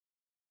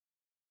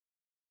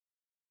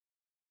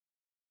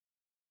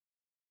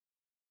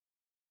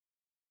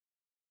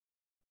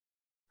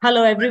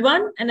Hello,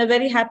 everyone, and a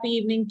very happy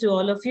evening to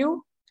all of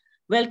you.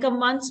 Welcome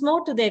once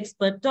more to the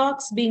Expert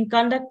Talks being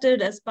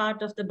conducted as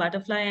part of the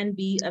Butterfly and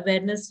Bee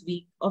Awareness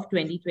Week of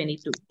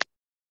 2022.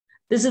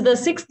 This is the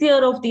sixth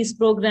year of these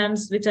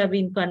programs which are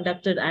being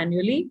conducted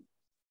annually.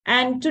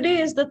 And today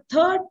is the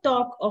third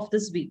talk of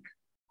this week.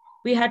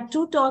 We had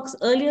two talks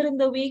earlier in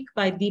the week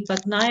by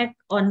Deepak Nayak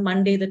on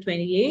Monday, the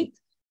 28th,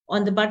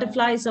 on the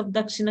butterflies of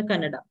Dakshina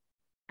Kannada,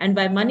 and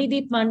by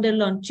Manideep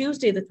Mandal on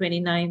Tuesday, the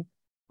 29th,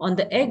 on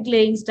the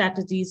egg-laying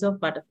strategies of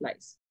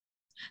butterflies.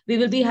 We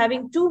will be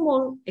having two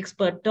more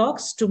expert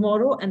talks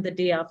tomorrow and the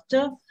day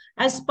after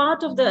as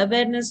part of the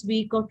Awareness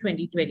Week of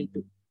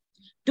 2022.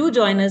 Do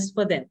join us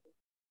for them.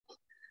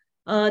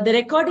 The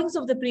recordings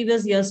of the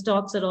previous year's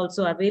talks are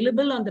also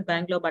available on the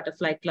Bangalore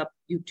Butterfly Club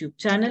YouTube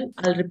channel.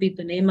 I'll repeat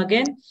the name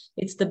again.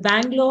 It's the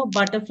Bangalore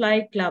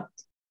Butterfly Club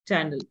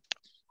channel.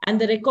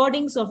 And the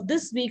recordings of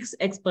this week's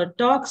expert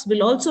talks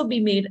will also be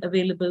made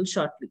available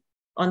shortly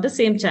on the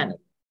same channel.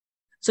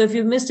 So if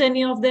you missed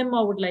any of them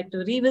or would like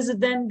to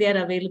revisit them, they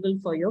are available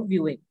for your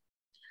viewing.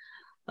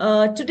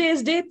 Today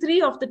is day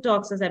 3 of the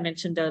talks, as I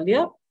mentioned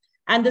earlier.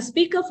 And the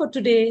speaker for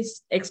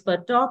today's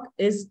expert talk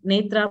is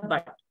Netra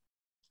Bhat.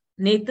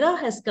 Netra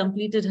has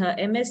completed her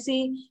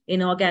MSc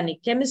in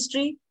Organic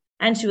Chemistry,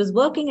 and she was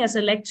working as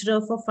a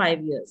lecturer for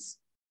 5 years.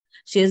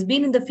 She has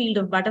been in the field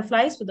of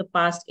butterflies for the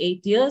past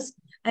 8 years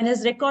and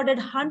has recorded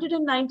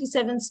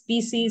 197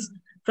 species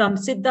from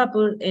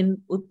Siddapur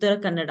in Uttara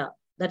Kannada,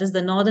 that is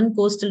the northern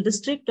coastal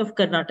district of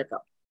Karnataka.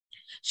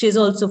 She has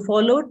also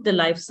followed the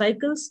life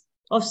cycles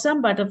of some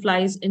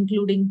butterflies,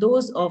 including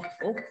those of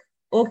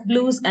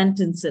Oakblues and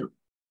Tinsel.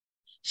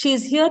 She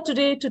is here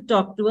today to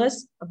talk to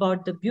us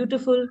about the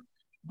beautiful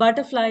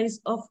butterflies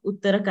of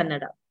Uttara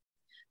Kannada.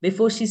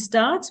 Before she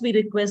starts, we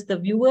request the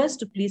viewers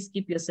to please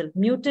keep yourself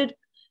muted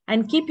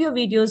and keep your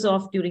videos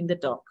off during the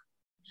talk.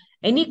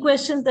 Any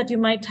questions that you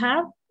might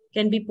have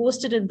can be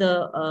posted in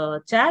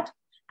the chat,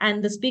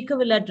 and the speaker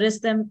will address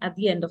them at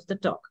the end of the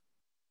talk.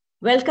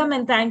 Welcome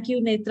and thank you,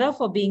 Netra,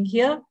 for being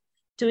here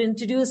to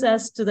introduce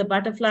us to the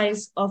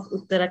butterflies of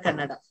Uttara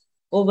Kannada.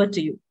 Over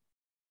to you.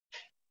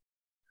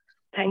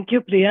 Thank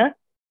you, Priya.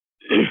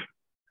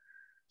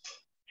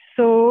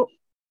 So,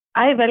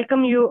 I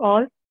welcome you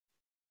all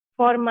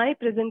for my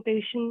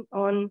presentation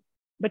on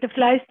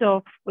butterflies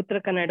of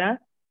Uttara Kannada.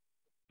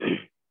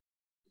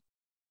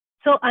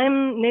 So,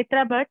 I'm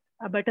Netra Bhat,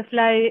 a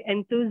butterfly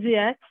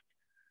enthusiast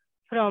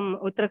from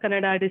Uttara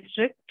Kannada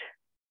district.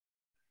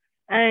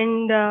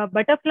 And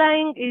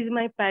butterflying is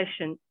my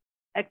passion.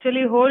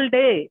 Actually, whole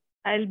day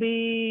I'll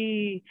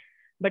be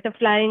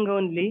butterflying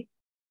only,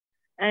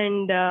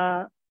 and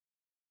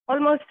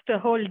almost a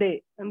whole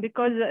day. And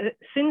because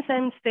since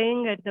I'm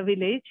staying at the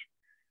village,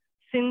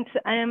 since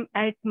I am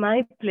at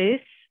my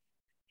place,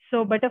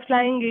 so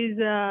butterflying is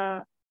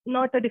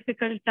not a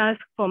difficult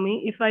task for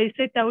me. If I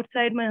sit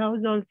outside my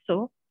house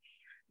also,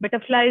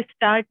 butterflies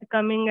start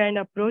coming and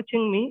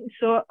approaching me,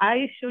 so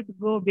I should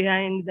go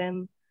behind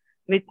them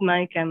with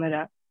my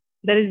camera.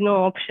 There is no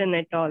option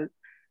at all.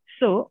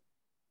 So,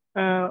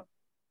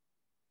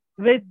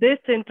 with this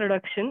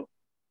introduction,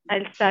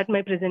 I'll start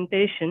my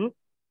presentation.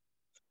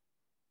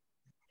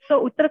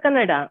 So, Uttara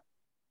Kannada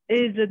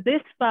is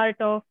this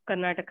part of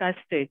Karnataka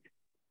state.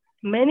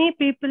 Many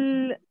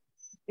people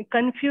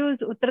confuse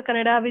Uttara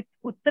Kannada with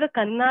Uttara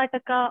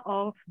Karnataka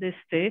of this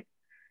state.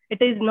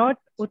 It is not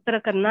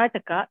Uttara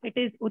Karnataka, it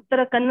is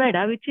Uttara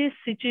Kannada, which is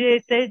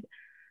situated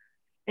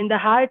in the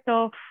heart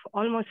of,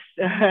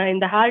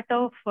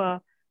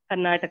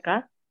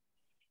 Karnataka.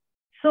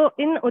 So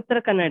in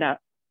Uttara Kannada,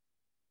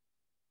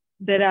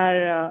 there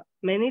are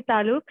many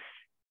taluks.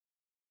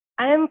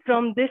 I am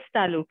from this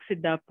taluk,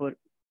 Siddapur.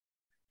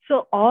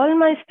 So all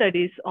my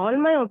studies, all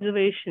my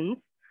observations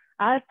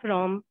are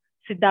from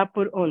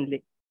Siddapur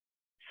only.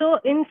 So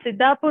in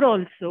Siddapur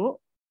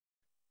also,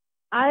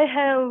 I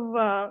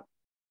have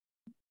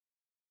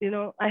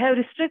I have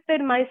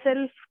restricted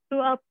myself to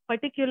a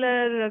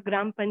particular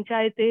Gram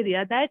Panchayat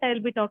area that I'll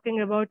be talking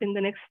about in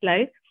the next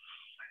slide.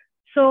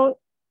 So,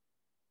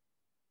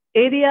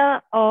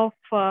 area of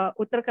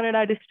Uttara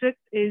Kannada district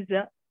is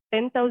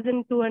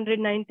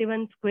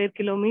 10,291 square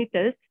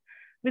kilometers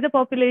with a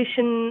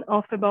population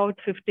of about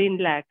 15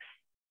 lakhs.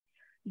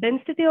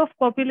 Density of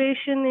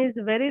population is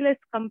very less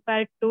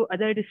compared to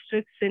other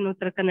districts in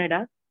Uttara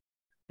Kannada,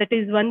 that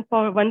is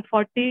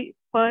 140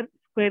 per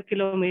square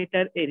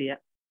kilometer area.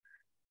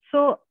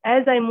 So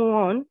as I move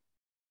on,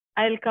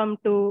 I'll come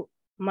to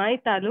my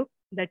taluk,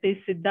 that is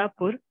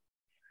Siddapur.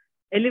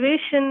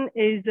 Elevation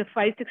is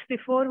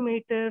 564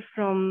 meters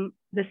from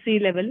the sea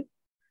level.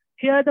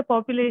 Here the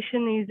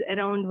population is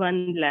around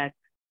 1 lakh.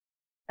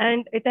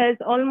 And it has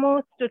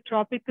almost a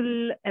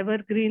tropical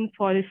evergreen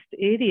forest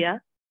area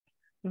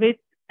with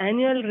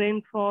annual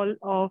rainfall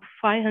of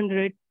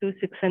 500 to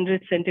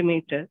 600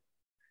 centimeters,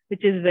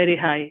 which is very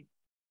high.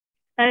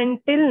 And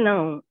till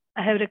now,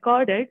 I have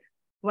recorded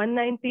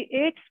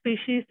 198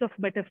 species of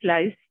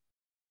butterflies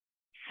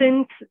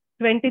since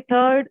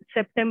 23rd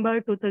September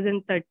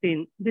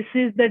 2013. This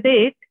is the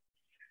date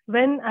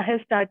when I have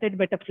started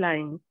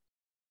butterflying.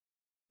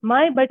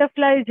 My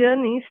butterfly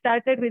journey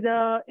started with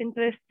an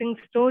interesting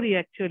story,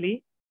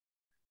 actually.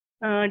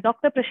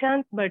 Dr.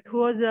 Prashant Bhat, who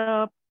was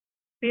a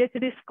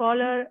PhD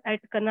scholar at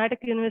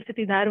Karnataka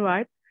University,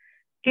 Dharwad,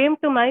 came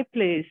to my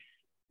place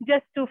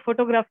just to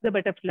photograph the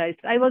butterflies.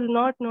 I was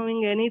not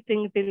knowing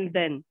anything till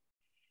then.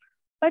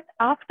 But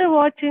after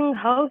watching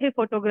how he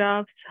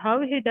photographs,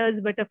 how he does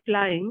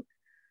butterflying,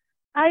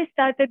 I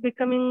started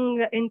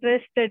becoming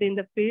interested in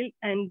the field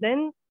and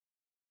then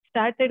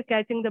started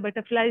catching the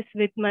butterflies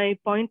with my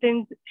point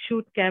and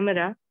shoot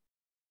camera,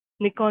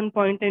 Nikon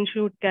point and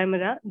shoot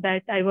camera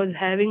that I was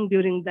having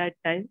during that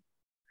time.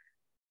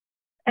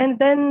 And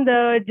then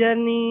the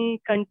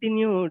journey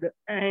continued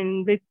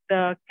and with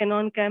the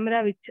Canon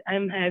camera, which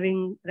I'm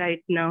having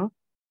right now.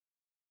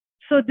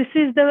 So this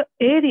is the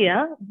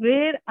area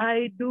where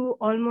I do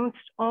almost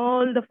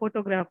all the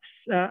photographs.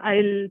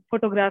 I'll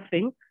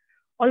photographing.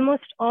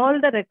 Almost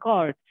all the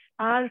records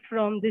are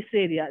from this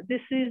area.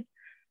 This is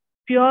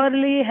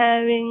purely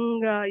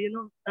having,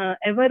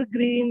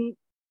 evergreen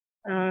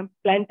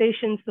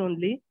plantations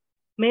only,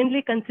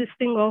 mainly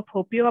consisting of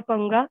Hopiwa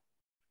Panga.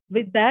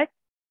 With that,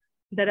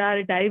 there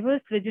are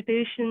diverse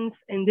vegetations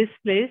in this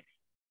place.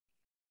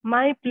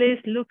 My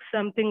place looks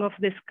something of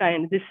this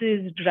kind. This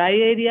is dry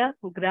area,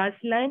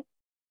 grassland.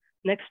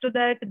 Next to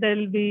that, there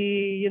will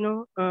be,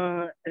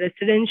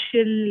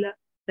 residential.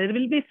 There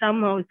will be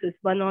some houses,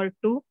 one or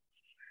two.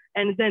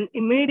 And then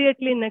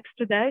immediately next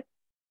to that,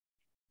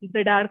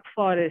 the dark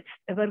forest,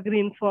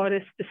 evergreen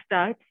forest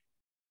starts,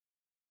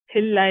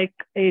 hill-like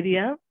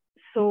area.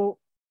 So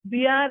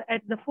we are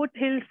at the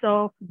foothills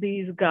of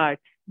these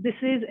ghats. This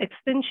is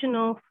extension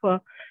of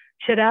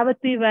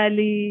Sharavati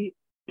Valley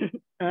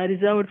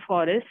reserved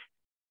forest.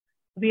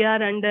 We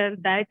are under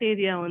that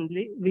area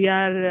only. We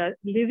are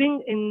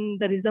living in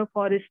the reserve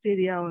forest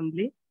area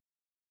only.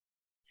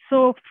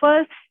 So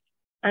first,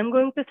 I'm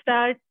going to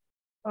start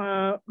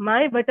share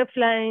my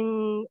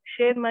butterflying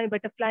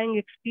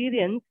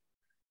experience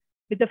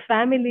with the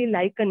family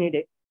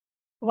Lycanidae.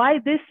 Why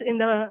this in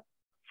the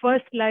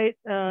first light,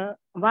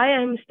 why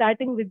I'm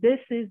starting with this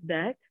is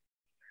that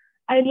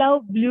I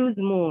love blues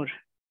more.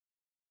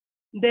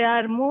 They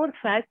are more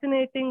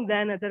fascinating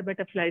than other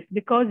butterflies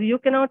because you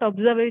cannot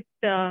observe it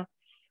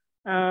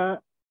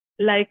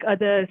like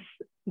others,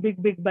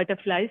 big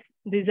butterflies.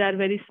 These are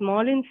very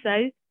small in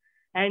size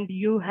and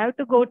you have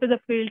to go to the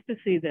field to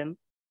see them.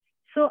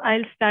 So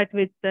I'll start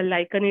with the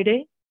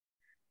Lycanidae.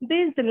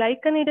 These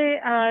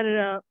Lycanidae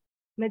are,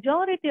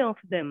 majority of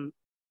them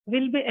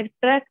will be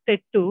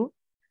attracted to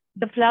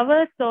the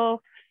flowers of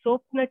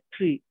soapnut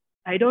tree.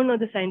 I don't know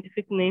the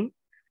scientific name.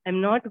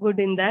 I'm not good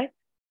in that.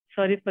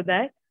 Sorry for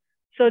that.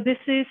 So this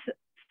is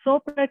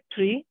soapnut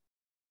tree,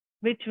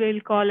 which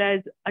we'll call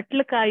as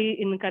Atlakai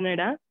in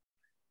Kannada.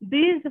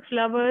 These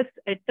flowers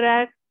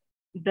attract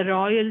the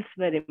royals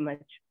very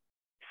much.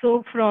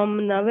 So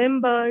from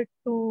November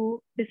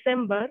to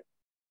December,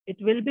 it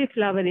will be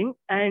flowering.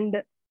 And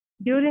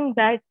during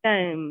that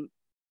time,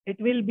 it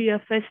will be a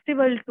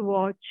festival to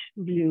watch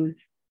blues.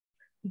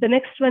 The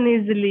next one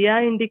is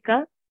Lea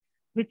indica,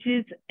 which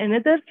is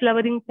another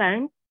flowering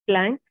plant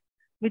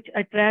which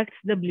attracts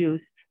the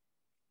blues.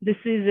 This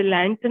is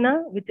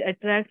lantana, which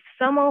attracts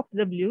some of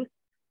the blues.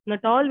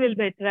 Not all will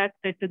be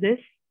attracted to this.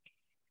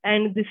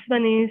 And this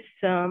one is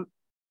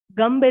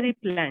gumberry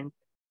plant.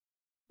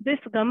 This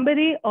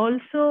gumberry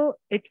also,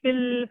 it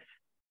will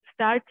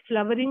start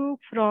flowering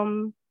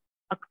from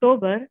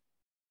October.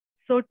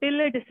 So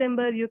till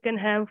December, you can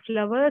have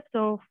flowers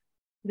of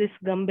this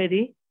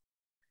gumberry.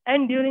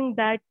 And during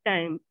that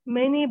time,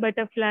 many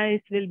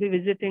butterflies will be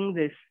visiting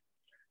this.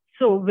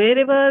 So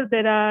wherever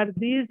there are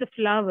these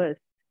flowers,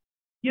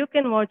 you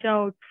can watch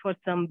out for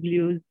some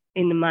blues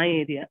in my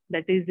area.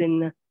 That is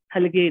in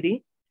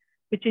Halgeri,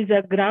 which is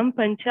a Gram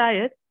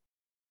Panchayat.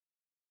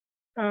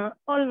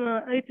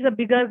 It's a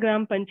bigger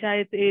Gram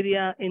Panchayat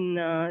area in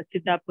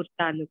Siddapur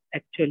Taluk,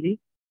 actually.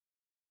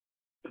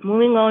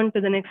 Moving on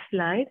to the next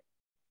slide.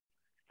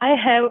 I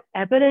have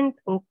aberrant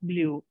oak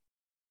blue.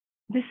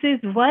 This is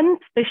one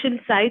special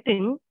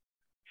sighting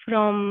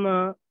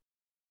from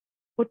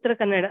Uttara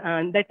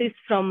Kannada, that is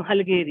from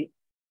Halgeri,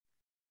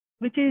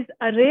 which is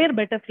a rare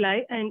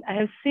butterfly. And I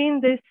have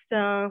seen this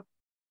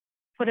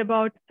for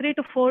about 3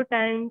 to 4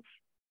 times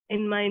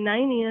in my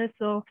 9 years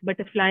of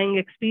butterflying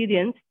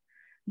experience.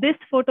 This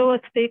photo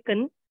was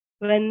taken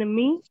when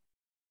me,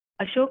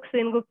 Ashok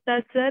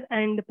Sengupta sir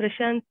and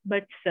Prashant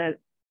Bhat sir,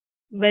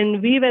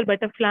 when we were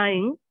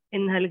butterflying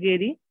in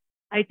Halgeri,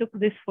 I took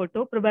this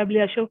photo. Probably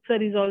Ashok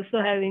sir is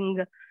also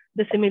having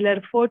the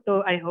similar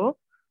photo, I hope.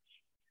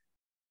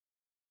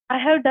 I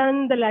have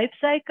done the life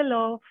cycle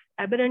of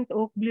aberrant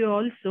oak blue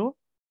also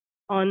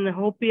on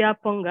Hopiwa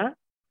Panga.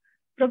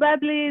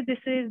 Probably this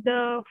is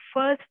the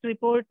first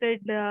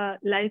reported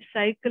life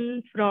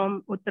cycle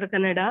from Uttara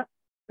Kannada.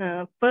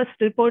 First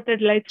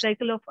reported life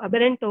cycle of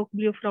aberrant oak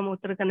blue from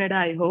Uttara Kannada,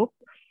 I hope.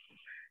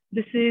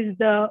 This is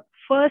the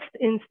first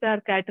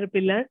instar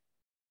caterpillar.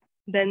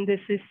 Then this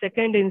is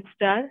second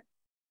instar.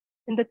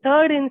 In the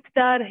third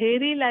instar,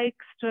 hairy-like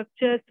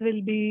structures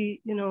will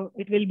be,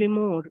 it will be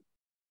more.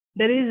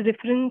 There is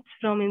difference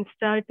from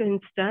instar to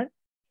instar.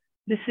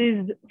 This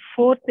is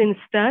fourth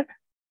instar.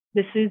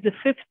 This is the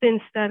fifth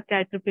instar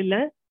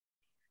caterpillar.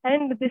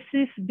 And this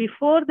is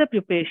before the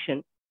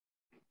pupation.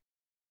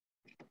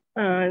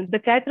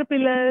 The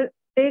caterpillar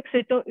takes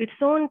its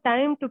own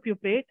time to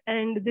pupate,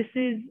 and this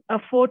is a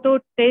photo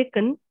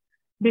taken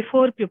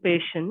before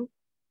pupation.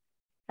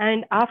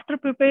 And after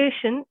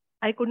pupation,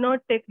 I could not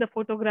take the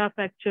photograph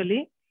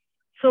actually.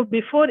 So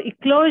before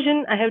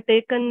eclosion, I have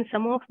taken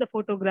some of the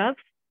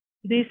photographs.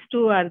 These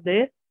two are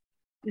there.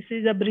 This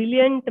is a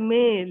brilliant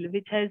male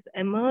which has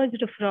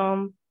emerged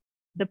from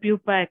the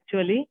pupa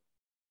actually.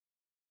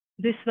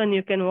 This one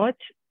you can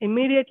watch.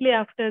 Immediately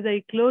after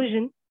the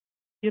eclosion,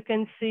 you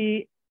can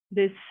see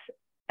this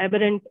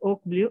aberrant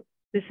oak blue.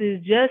 This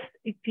is just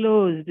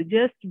eclosed,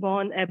 just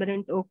born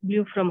aberrant oak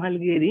blue from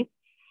Hungary.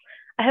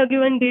 I have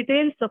given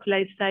details of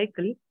life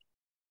cycle.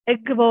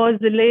 Egg was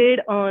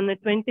laid on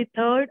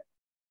 23rd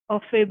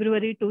of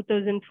February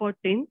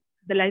 2014.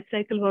 The life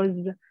cycle was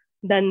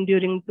done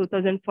during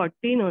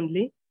 2014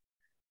 only.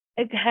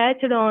 Egg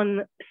hatched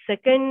on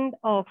 2nd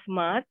of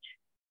March.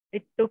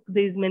 It took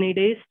these many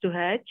days to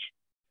hatch.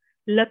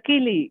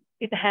 Luckily,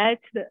 it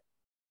hatched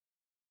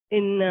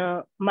in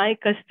my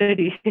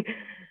custody.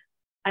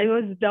 I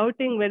was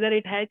doubting whether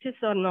it hatches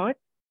or not.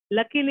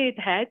 Luckily, it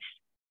hatched.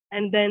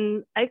 And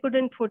then I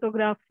couldn't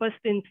photograph first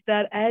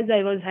instar as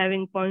I was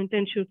having point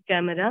and shoot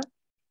camera.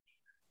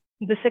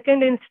 The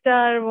second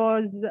instar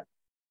was,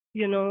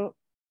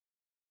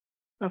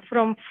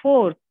 from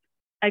 4th.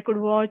 I could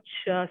watch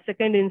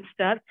second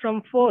instar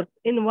from 4th.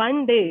 In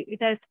one day,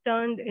 it has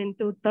turned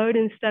into third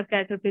instar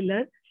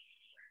caterpillar.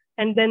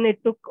 And then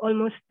it took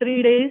almost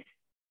 3 days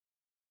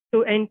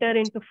to enter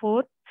into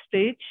 4th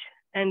stage.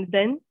 And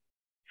then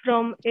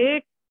from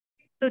 8th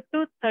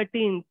to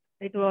 13th,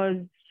 it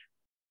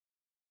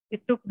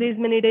took these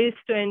many days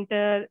to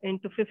enter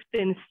into 5th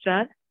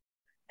instar.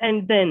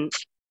 And then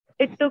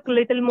it took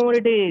little more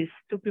days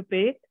to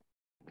pupate.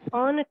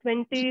 On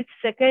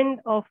 22nd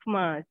of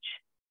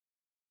March,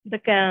 the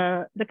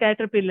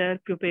caterpillar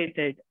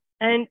pupated,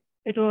 and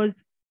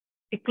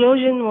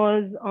eclosion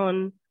was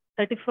on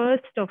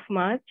 31st of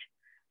March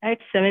at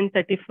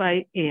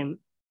 7:35 a.m.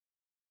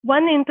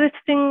 One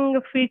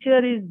interesting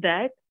feature is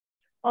that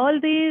all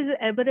these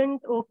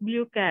aberrant oak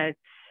blue cats,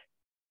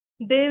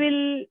 they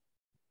will,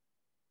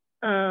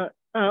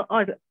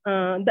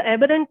 the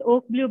aberrant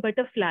oak blue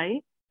butterfly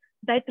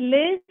that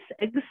lays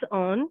eggs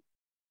on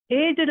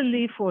aged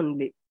leaf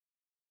only.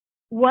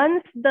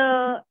 Once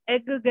the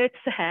egg gets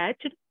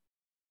hatched,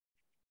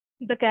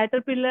 the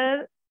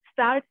caterpillar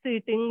starts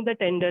eating the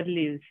tender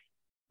leaves,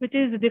 which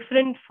is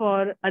different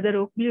for other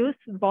oak blues,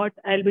 what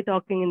I'll be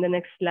talking in the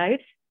next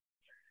slides.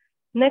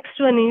 Next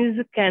one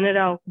is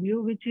Canara oak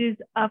blue, which is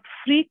a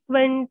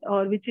frequent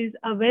or which is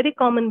a very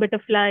common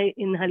butterfly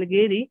in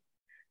Hungary.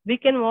 We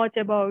can watch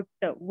about,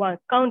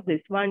 count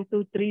this, 1,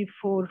 2, 3,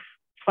 4,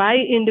 5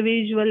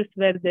 individuals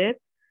were there.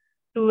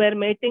 2 were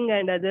mating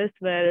and others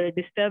were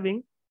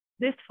disturbing.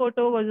 This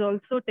photo was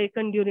also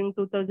taken during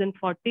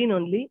 2014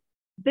 only.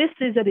 This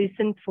is a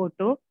recent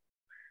photo.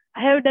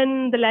 I have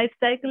done the life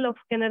cycle of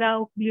Canara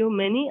oak blue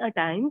many a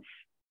times.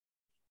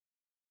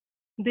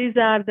 These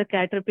are the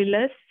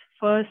caterpillars,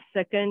 1st,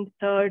 2nd,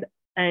 3rd,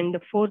 and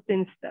 4th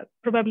instar.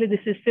 Probably this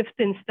is 5th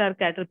instar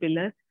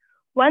caterpillar.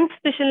 One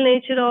special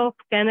nature of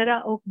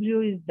Canara oak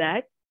blue is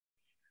that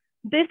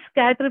this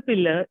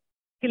caterpillar,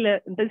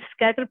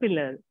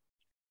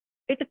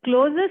 it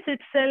closes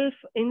itself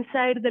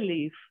inside the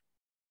leaf.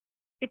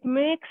 It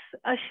makes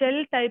a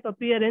shell type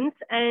appearance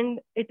and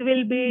it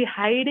will be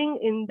hiding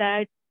in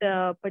that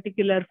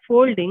particular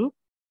folding,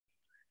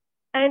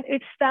 and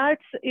it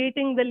starts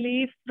eating the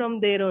leaf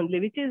from there only,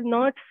 which is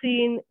not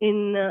seen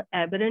in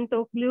aberrant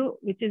oak blue,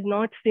 which is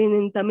not seen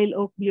in Tamil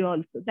oak blue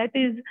also. That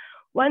is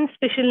one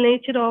special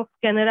nature of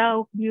Canara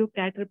oak blue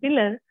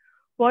caterpillar,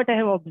 what I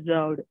have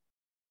observed.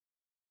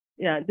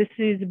 Yeah, this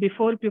is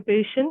before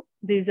pupation.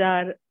 These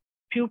are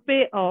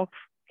pupae of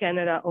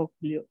Canara oak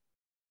blue.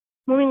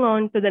 Moving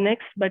on to the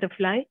next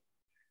butterfly,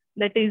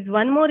 that is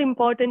one more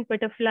important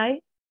butterfly,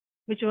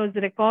 which was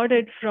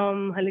recorded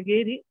from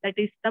Hungary, that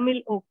is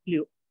Tamil oak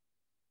blue.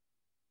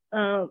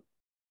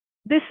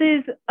 This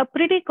is a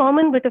pretty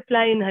common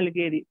butterfly in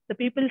Hungary. The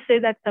people say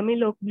that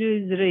Tamil oak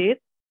blue is rare,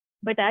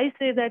 but I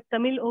say that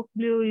Tamil oak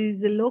blue is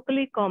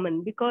locally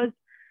common, because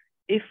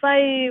if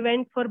I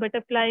went for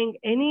butterflying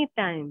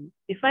anytime,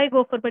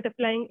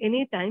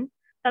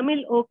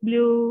 Tamil oak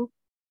blue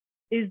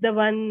is the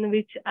one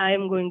which I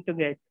am going to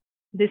get.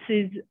 This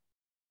is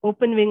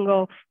open wing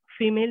of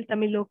female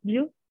Tamil oak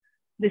blue.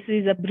 This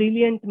is a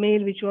brilliant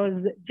male which was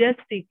just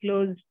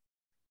eclosed.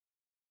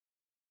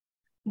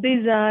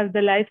 These are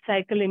the life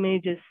cycle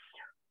images.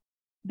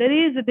 There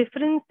is a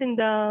difference in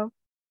the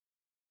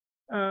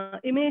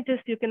images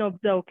you can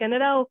observe.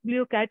 Canara oak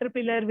blue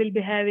caterpillar will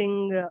be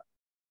having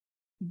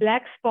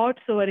black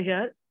spots over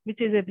here,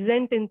 which is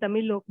absent in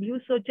Tamil oak blue.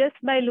 So just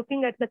by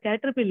looking at the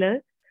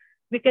caterpillar,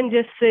 we can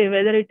just say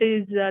whether it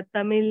is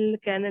Tamil,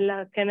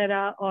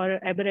 Canara, or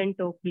aberrant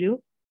oak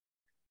blue.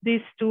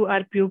 These two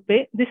are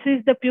pupae. This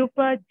is the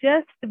pupa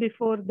just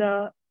before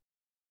the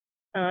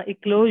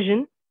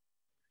eclosion.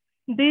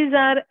 These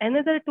are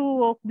another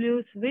two oak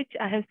blues which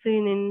I have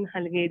seen in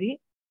Hungary.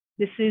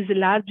 This is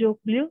large oak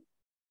blue.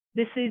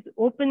 This is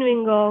open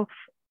wing of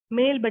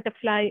male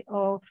butterfly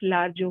of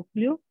large oak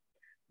blue.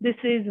 This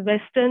is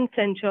western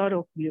centaur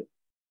oak blue.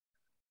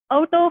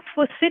 Out of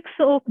 6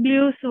 oak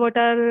blues what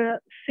are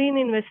seen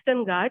in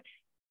Western Ghats,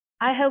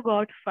 I have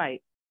got 5.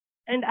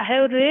 And I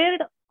have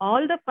reared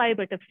all the 5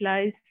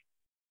 butterflies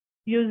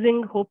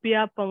using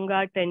Hopia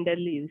ponga tender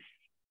leaves.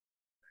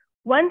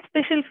 One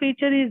special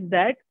feature is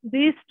that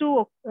these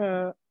two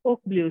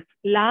oak blues,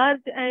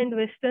 large and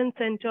western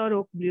centaur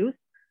oak blues,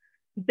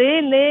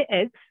 they lay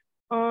eggs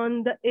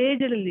on the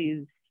aged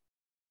leaves.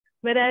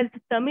 Whereas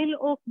Tamil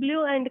oak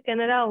blue and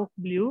Canara oak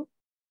blue,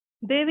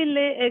 they will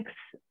lay eggs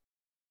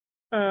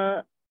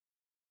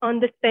on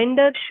the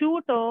tender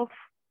shoot of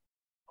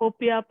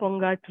Hopia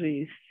ponga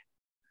trees.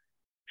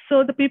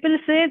 So the people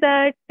say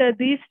that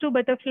these two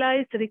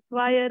butterflies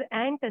require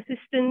ant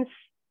assistance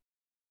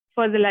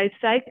for the life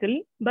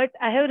cycle, but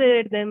I have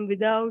reared them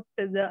without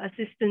the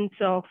assistance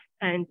of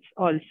ants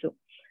also.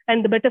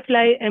 And the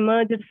butterfly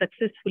emerged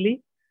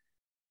successfully.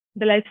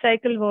 The life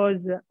cycle was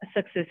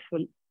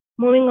successful.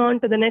 Moving on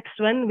to the next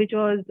one, which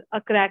was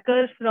a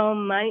cracker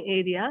from my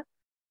area,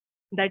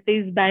 that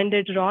is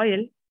banded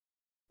royal.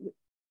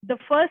 The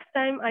first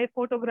time I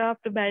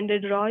photographed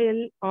banded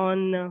royal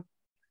on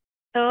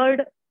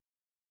 3rd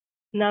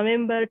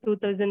November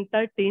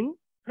 2013.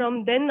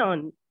 From then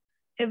on,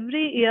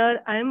 every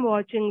year I am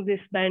watching this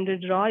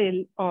banded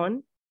royal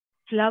on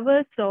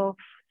flowers of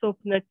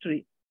soapnut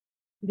tree.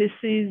 This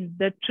is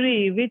the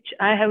tree which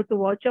I have to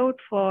watch out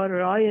for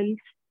royals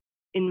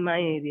in my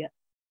area.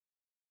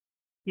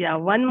 Yeah,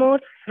 one more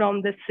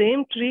from the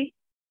same tree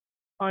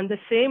on the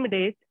same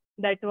date,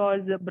 that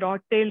was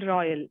broad-tailed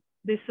royal.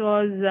 This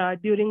was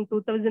during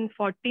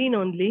 2014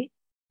 only.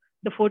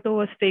 The photo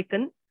was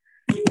taken.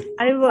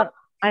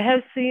 I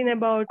have seen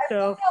about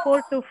 4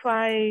 to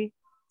 5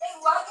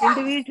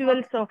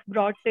 individuals of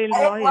broad-tailed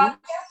royal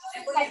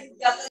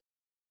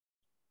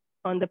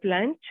on the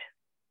plant.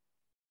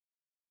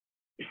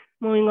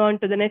 Moving on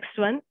to the next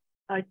one,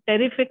 a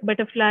terrific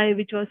butterfly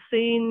which was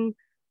seen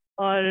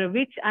or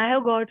which I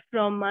have got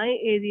from my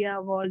area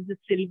was the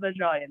silver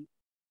royal.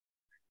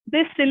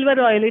 This silver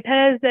royal, it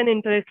has an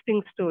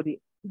interesting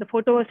story. The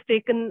photo was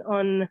taken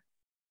on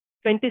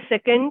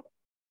 22nd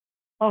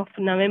of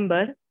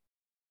November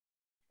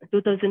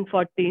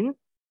 2014.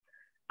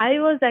 I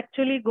was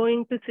actually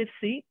going to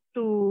Sirsi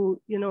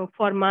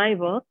for my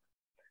work.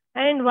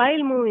 And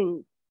while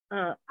moving,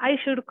 I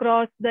should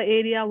cross the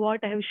area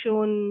what I have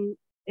shown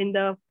in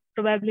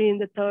probably in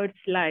the 3rd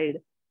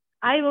slide.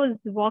 I was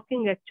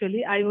walking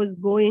actually, I was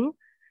going,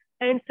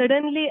 and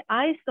suddenly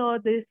I saw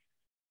this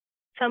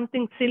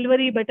something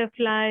silvery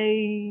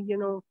butterfly,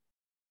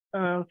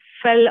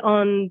 fell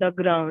on the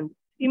ground.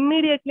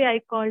 Immediately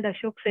I called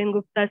Ashok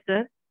Sengupta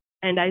sir,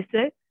 and I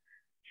said,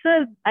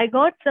 sir, I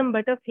got some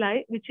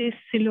butterfly which is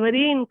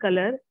silvery in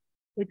color,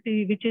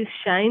 which is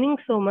shining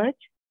so much.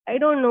 I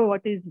don't know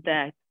what is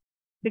that.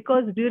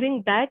 Because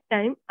during that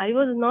time, I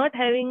was not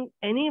having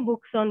any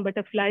books on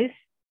butterflies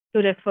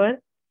to refer.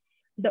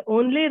 The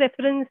only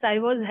reference I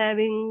was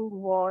having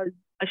was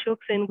Ashok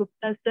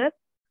Sengupta sir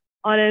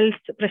or else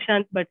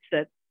Prashant Bhatt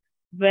sir.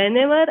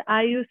 Whenever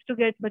I used to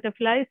get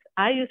butterflies,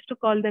 I used to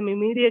call them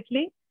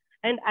immediately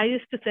and I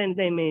used to send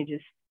the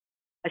images.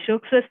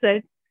 Ashok sir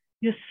said,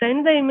 you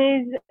send the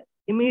image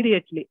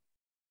immediately.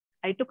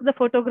 I took the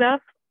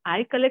photograph,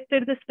 I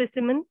collected the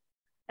specimen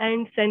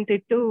and sent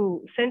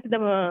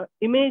the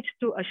image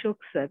to Ashok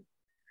sir.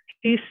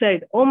 He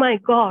said, oh my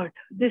God,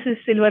 this is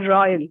silver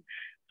royal.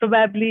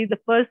 Probably the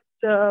first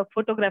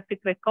photographic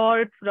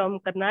record from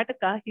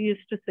Karnataka, he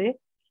used to say.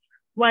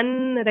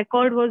 One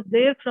record was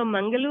there from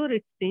Mangalore,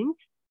 it seems.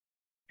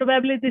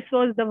 Probably this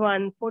was the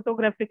one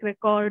photographic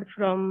record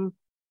from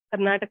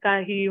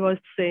Karnataka, he was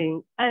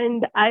saying.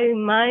 And I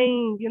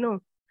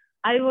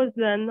was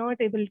not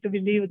able to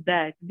believe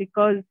that,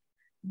 because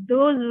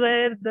those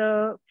were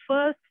the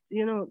first,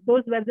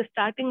 those were the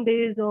starting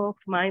days of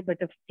my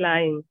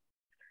butterflying.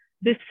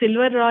 This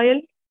silver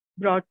royal,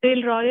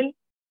 broad-tailed royal,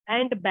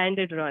 and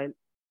banded royal.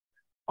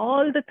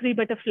 All the 3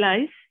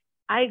 butterflies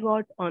I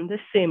got on the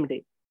same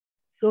day.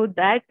 So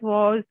that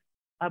was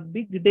a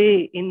big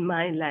day in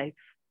my life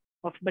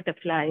of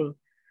butterflying.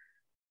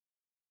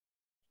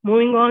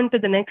 Moving on to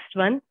the next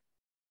one,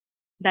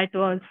 that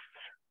was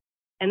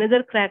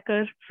another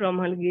cracker from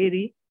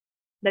Hungary,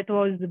 that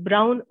was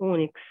brown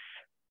onyx.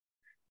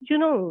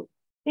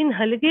 In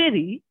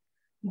Hungary,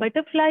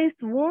 butterflies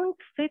won't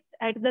sit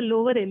at the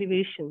lower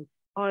elevations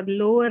or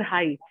lower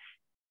heights.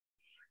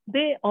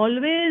 They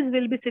always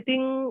will be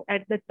sitting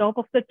at the top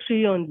of the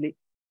tree only.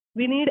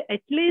 We need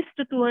at least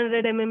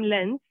 200 mm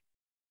lens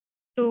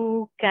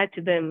to catch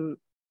them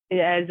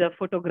as a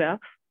photograph.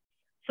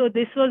 So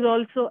this was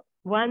also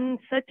one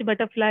such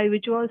butterfly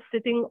which was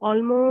sitting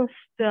almost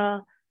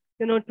 20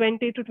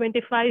 to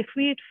 25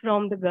 feet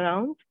from the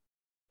ground.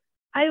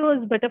 I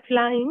was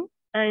butterflying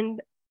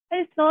and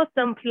I saw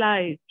some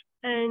flies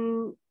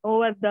and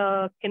over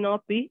the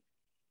canopy,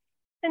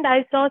 and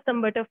I saw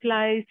some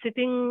butterflies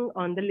sitting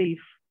on the leaf.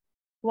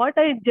 What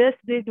I just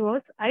did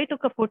was I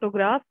took a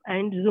photograph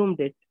and zoomed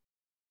it.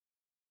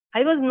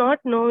 I was not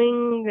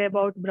knowing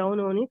about brown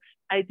onyx.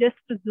 I just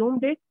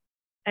zoomed it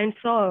and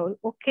saw,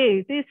 okay,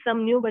 it is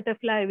some new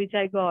butterfly which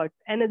I got,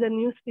 another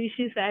new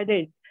species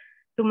added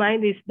to my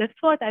list.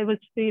 That's what I was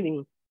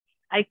feeling.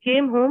 I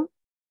came home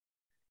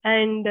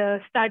and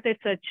started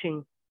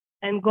searching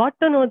and got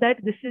to know that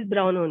this is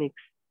brown onyx.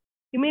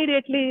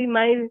 Immediately,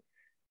 my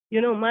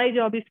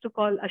job is to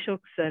call Ashok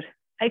sir.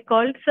 I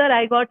called, sir,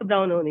 I got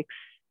brown onyx.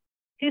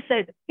 He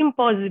said,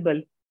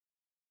 impossible.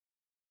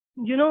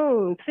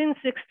 Since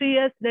 60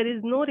 years, there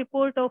is no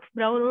report of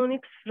brown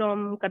onyx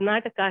from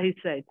Karnataka, he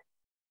said.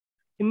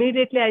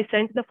 Immediately, I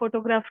sent the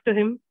photograph to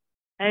him,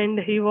 and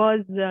he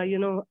was,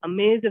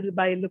 amazed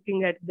by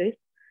looking at this.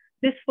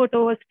 This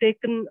photo was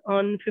taken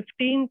on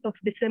 15th of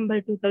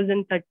December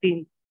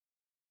 2013,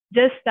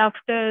 just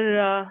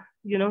after,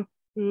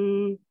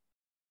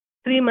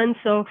 3 months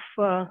of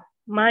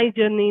my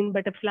journey in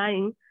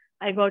butterflying.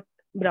 I got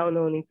brown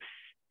onyx.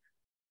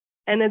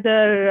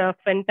 Another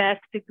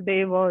fantastic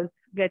day was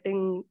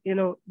getting,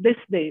 this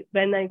day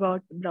when I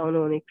got brown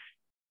onyx.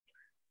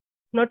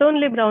 Not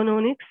only brown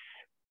onyx,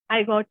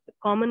 I got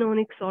common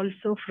onyx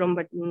also from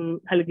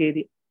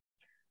Halgeri.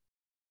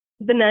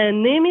 The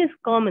name is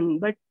common,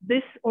 but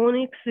this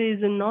onyx is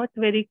not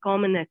very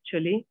common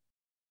actually.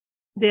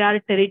 They are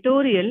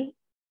territorial.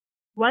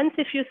 Once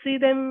if you see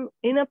them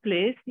in a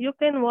place, you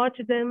can watch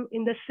them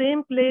in the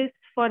same place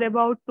for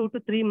about 2 to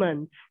 3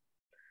 months.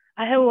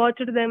 I have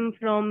watched them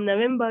from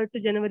November to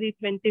January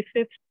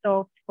 25th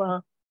of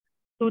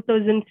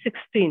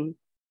 2016.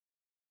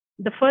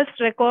 The first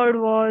record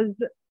was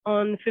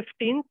on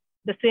 15th,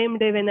 the same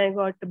day when I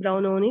got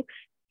brown onyx.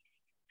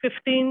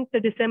 15th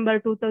December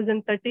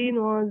 2013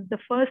 was the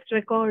first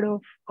record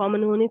of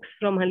common onyx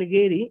from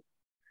Halgeri.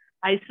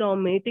 I saw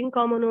mating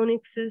common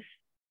onyxes.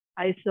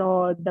 I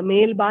saw the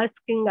male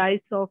basking.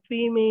 I saw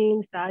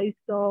females. I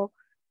saw,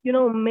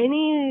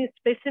 many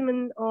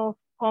specimens of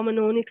common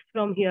onyx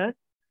from here.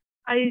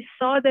 I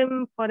saw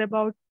them for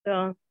about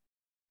 3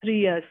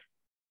 years.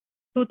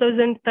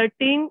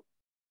 2013,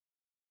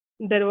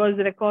 there was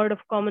a record of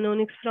common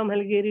onyx from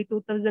Halgeri.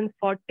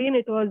 2014,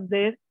 it was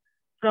there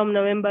from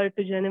November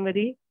to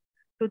January.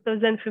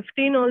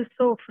 2015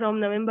 also from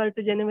November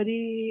to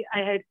January, I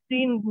had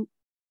seen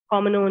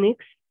common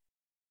onyx.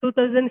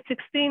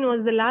 2016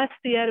 was the last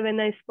year when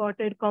I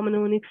spotted common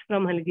onyx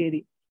from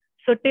Halgeri.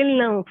 So till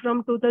now,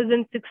 from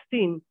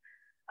 2016,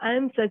 I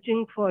am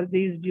searching for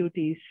these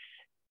beauties.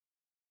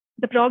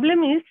 The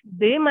problem is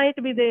they might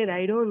be there,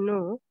 I don't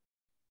know.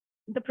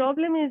 The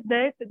problem is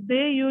that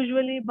they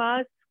usually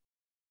bask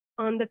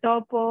on the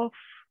top of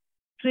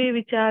trees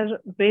which are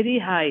very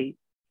high.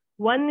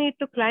 One need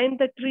to climb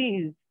the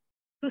trees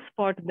to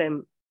spot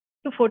them,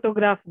 to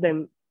photograph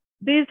them.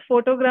 These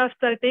photographs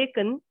are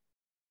taken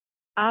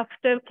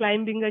after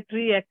climbing a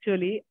tree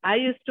actually. I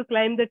used to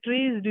climb the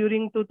trees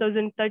during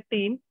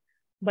 2013,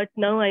 but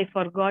now I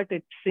forgot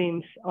it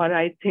seems, or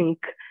I think.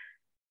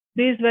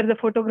 These were the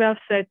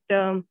photographs at,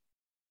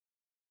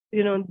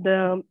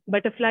 the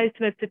butterflies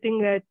were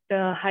sitting at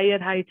higher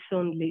heights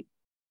only.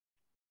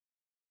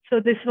 So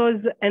this was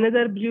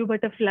another blue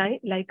butterfly,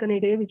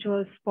 Lycanidae, which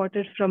was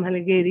spotted from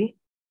Halgeri.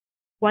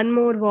 One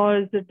more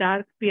was the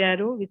dark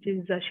Pierrot, which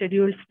is a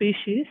scheduled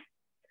species.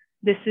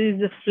 This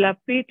is a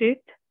fluffy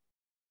tit,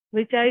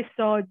 which I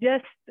saw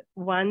just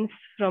once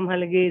from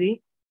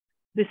Halgeri.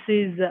 This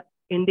is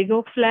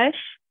indigo flash.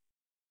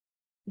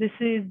 This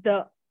is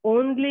the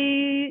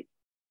only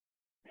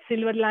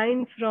silver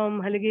line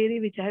from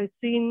Halgeri which I have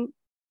seen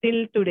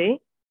till today.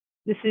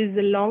 This is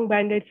the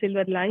long-banded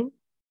silver line,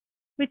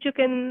 which you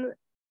can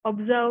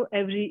observe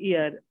every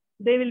year.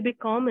 They will be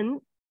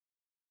common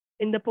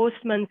in the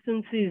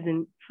post-monsoon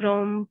season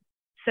from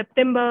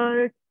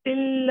September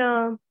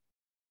till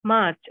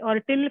March or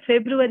till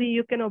February.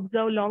 You can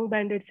observe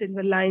long-banded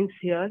silver lines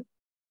here.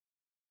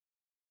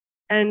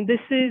 And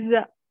this is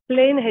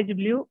plain hedge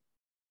blue.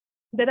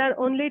 There are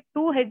only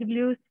 2 hedge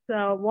blues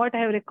what I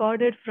have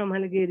recorded from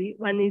Halgeri.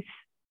 One is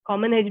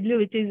common hedge blue,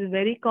 which is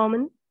very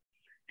common,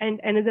 and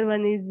another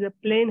one is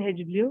plain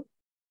hedge blue.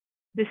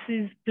 This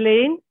is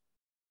plain,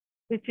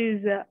 which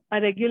is a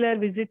regular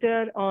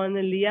visitor on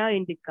Lea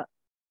indica.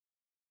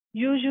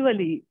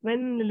 Usually,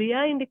 when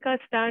Lea indica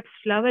starts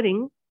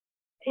flowering,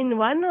 in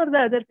one or the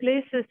other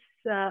places,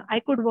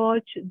 I could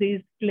watch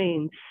these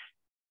plains.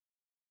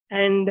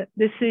 And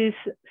this is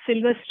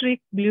silver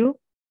streak blue.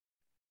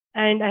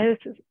 And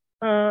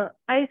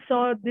I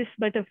saw this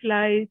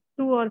butterfly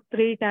 2 or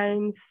 3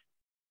 times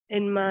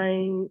in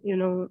my,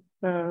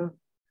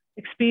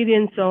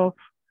 experience of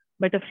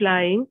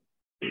butterflying.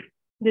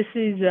 This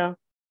is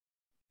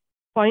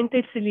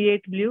pointed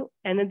ciliate blue,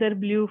 another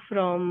blue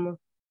from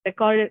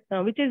recorded,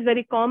 which is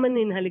very common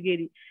in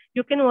Halgeri.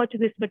 You can watch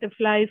this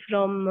butterfly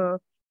from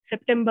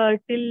September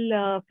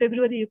till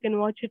February. You can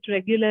watch it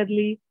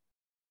regularly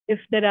if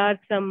there are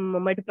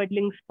some mud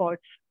puddling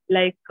spots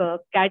like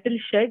cattle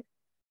shed.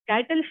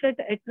 cattle shed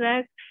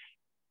attracts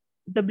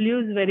the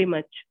blues very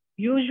much.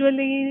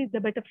 Usually, the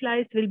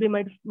butterflies will be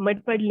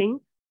mud puddling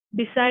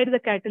beside the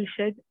cattle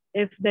shed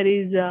if there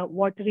is a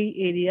watery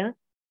area.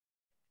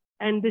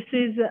 And this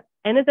is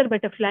another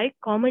butterfly,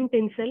 common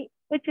tinsel,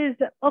 which is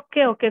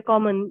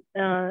common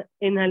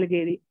in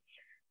Halagiri.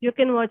 You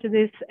can watch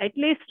this at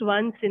least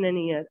once in a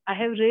year. I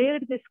have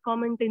reared this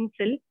common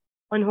tinsel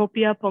on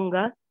Hopia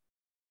Ponga.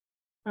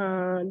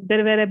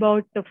 There were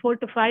about 4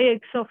 to 5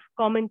 eggs of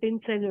common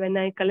tinsel when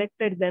I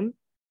collected them,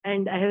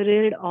 and I have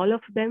reared all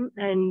of them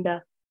and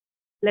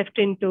left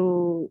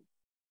into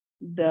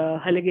the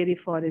Halagiri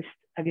forest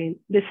again.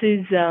 This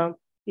is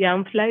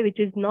yamfly, which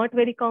is not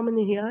very common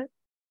here.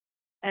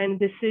 And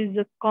this is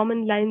a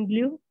common line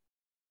blue.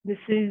 This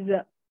is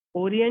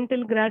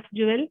oriental grass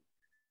jewel.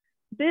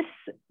 This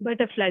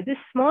butterfly, this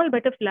small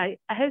butterfly,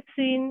 I have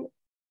seen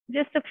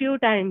just a few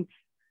times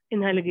in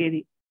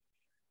Halagiri.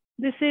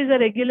 This is a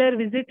regular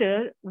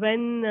visitor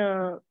when,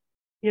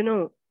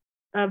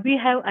 we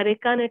have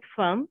areca nut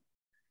farm.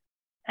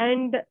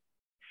 And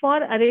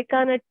for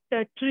areca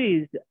nut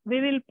trees,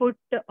 we will put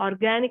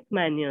organic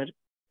manure.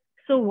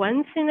 So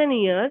once in a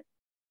year,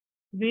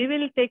 we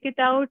will take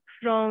out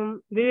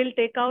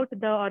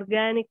the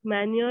organic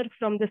manure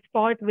from the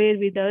spot where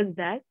we does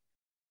that.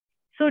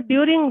 So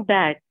during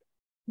that,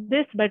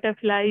 this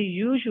butterfly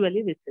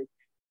usually visits.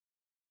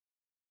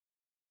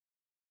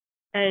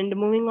 And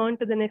moving on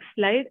to the next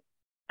slide,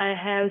 I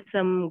have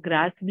some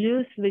grass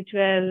blues which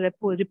were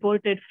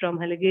reported from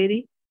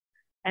Halagiri.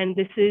 And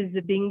this is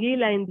the dingy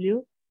line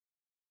blue.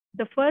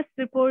 The first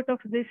report of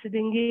this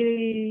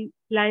dingy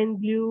line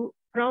blue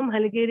from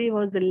Halagiri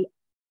was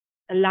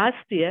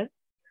last year.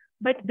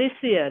 But this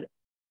year,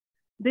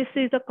 this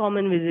is a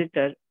common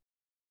visitor.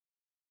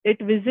 It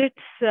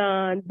visits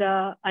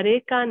the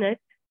areca nut,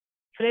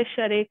 fresh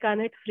areca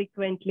nut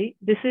frequently.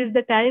 This is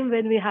the time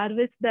when we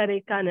harvest the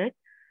areca nut.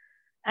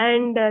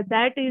 And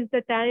that is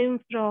the time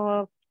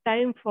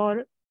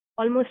for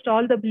almost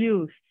all the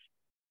blues.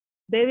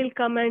 They will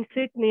come and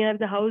sit near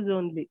the house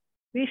only.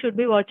 We should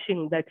be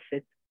watching, that's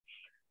it.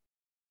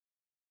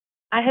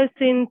 I have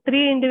seen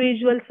 3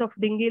 individuals of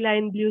dingy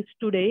line blues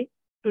today.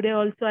 Today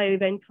also I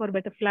went for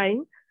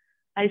butterflying.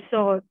 I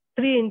saw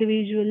 3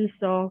 individuals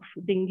of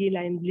dingy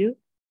line blue.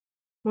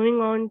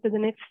 Moving on to the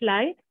next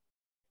slide,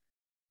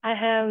 I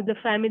have the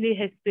family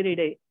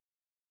Hesperidae.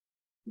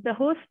 The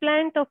host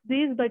plant of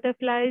these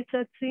butterflies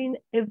are seen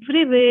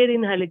everywhere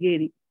in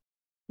Halagiri.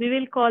 We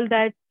will call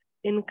that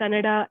in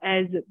Kannada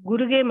as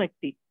Guruge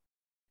Matti.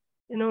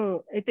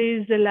 It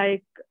is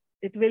like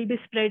it will be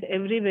spread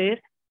everywhere.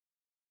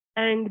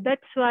 And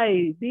that's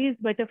why these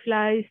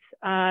butterflies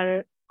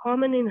are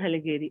common in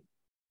Halagiri.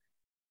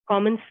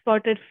 Common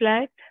spotted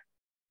flat,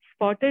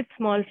 spotted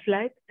small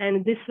flat,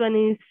 and this one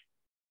is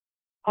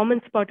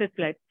common spotted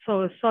flat.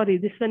 So sorry,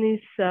 this one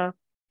is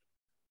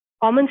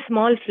common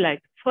small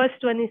flat.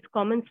 First one is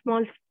common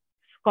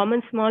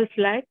small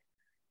flat.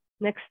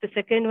 Next, the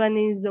second one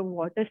is the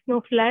water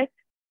snow flat,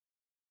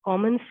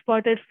 common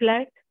spotted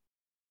flat,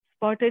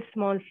 spotted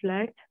small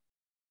flat,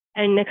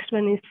 and next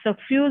one is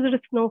suffused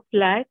snow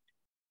flat,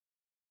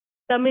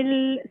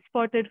 Tamil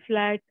spotted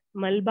flat,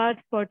 Malabar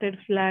spotted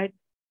flat,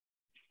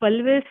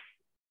 Pulvis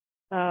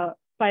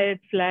pied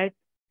flat,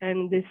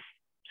 and this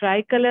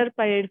tricolor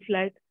pied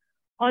flat.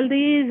 All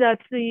these are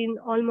seen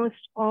almost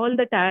all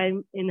the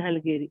time in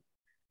Halagiri.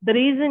 The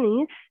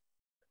reason is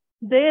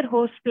their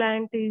host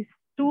plant is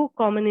too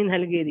common in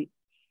Halagiri.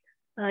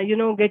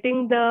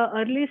 Getting the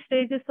early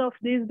stages of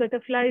these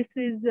butterflies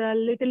is a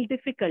little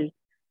difficult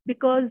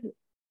because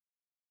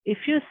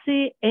if you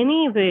see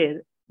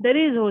anywhere, there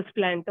is host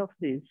plant of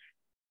these.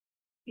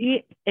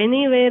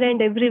 Anywhere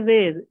and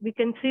everywhere, we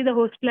can see the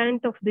host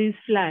plant of these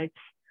flats.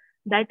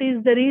 That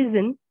is the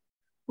reason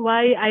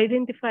why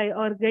identify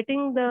or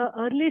getting the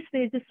early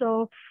stages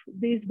of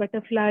these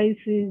butterflies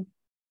is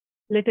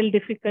little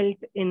difficult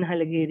in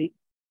Halagiri.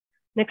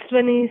 Next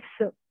one is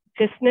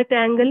chestnut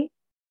angle,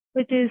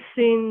 which is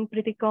seen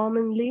pretty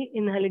commonly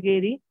in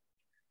Halagiri.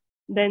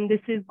 Then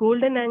this is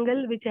golden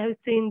angle, which I have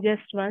seen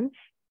just once.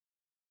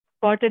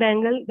 Spotted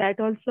angle, that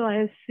also I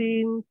have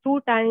seen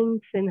 2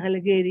 times in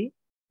Halagiri.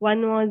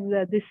 One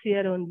was this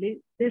year only.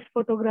 This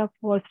photograph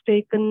was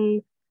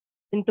taken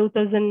in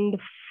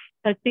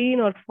 2013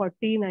 or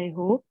 14, I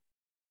hope.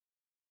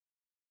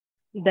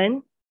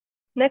 Then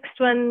next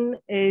one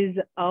is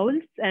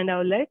owls and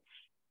owlets.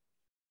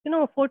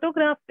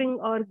 Photographing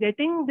or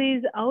getting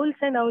these owls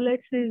and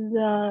owlets is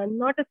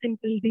not a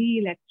simple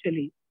deal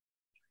actually,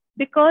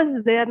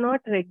 because they are not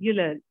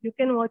regular. You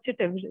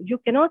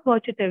cannot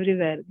watch it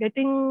everywhere.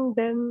 Getting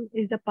them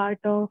is a part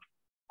of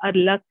our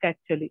luck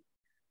actually.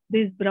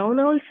 These brown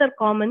owls are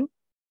common.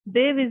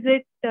 They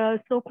visit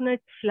soapnut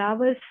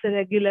flowers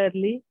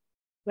regularly.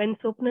 When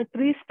soapnut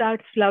tree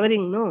starts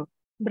flowering,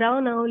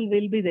 brown owl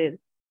will be there.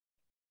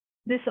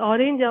 This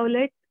orange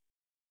owlet,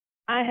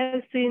 I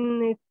have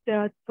seen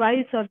it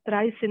twice or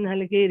thrice in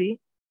Halagiri.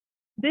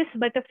 This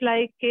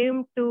butterfly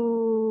came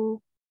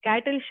to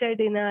cattle shed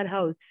in our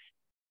house.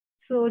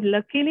 So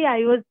luckily I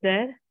was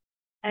there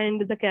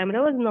and the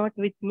camera was not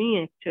with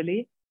me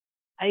actually.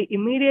 I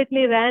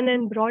immediately ran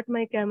and brought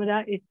my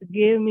camera. It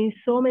gave me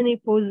so many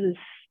poses.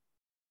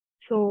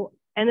 So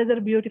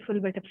another beautiful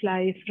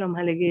butterfly from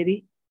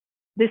Haligeri.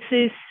 This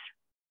is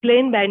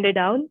plain banded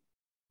owl,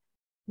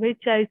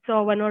 which I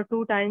saw 1 or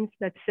 2 times.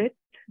 That's it.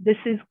 This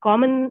is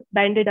common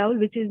banded owl,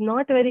 which is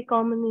not very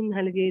common in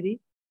Haligeri.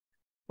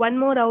 One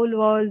more owl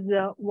was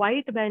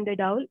white banded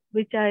owl,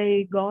 which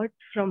I got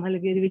from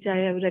Haligeri, which I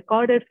have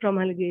recorded from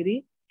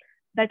Haligeri.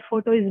 That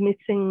photo is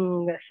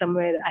missing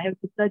somewhere. I have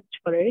to search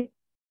for it.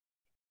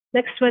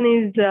 Next one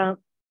is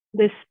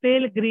this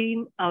pale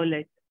green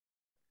owlet.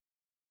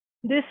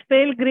 This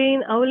pale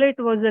green owlet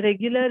was a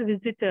regular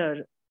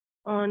visitor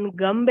on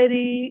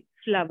gumberry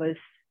flowers.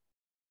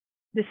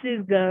 This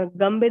is the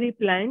gumberry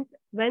plant.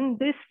 When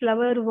this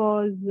flower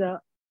was,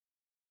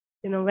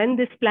 when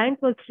this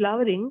plant was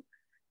flowering,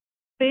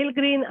 pale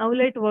green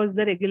owlet was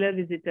the regular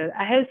visitor.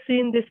 I have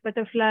seen this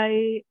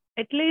butterfly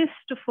at least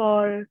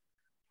for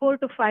 4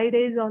 to 5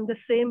 days on the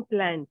same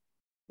plant.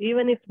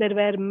 Even if there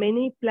were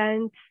many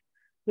plants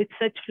with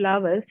such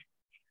flowers,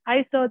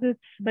 I saw this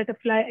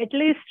butterfly at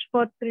least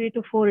for 3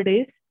 to 4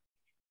 days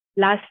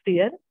last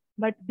year.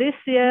 But this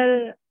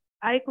year,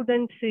 I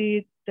couldn't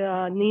see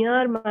it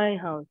near my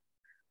house.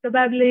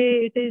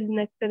 Probably it is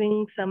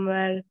nectaring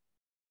somewhere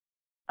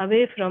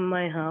away from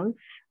my house.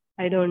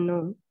 I don't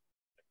know.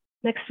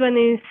 Next one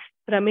is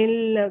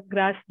Tamil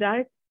grass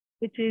dart,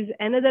 which is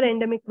another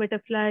endemic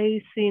butterfly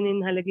seen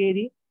in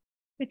Haligeri,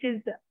 which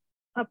is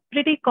a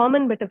pretty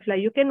common butterfly.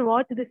 You can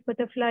watch this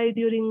butterfly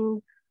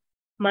during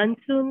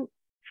monsoon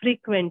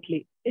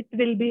frequently. It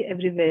will be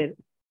everywhere.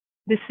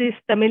 This is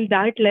Tamil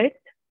dartlet,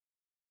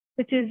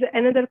 which is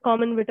another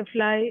common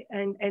butterfly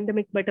and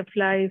endemic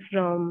butterfly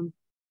from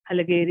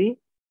Haligeri.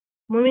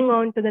 Moving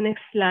on to the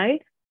next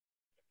slide.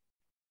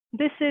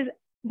 This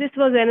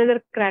was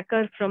another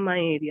cracker from my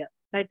area.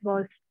 That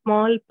was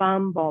small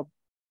palm bob.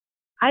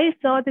 I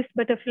saw this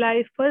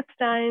butterfly first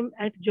time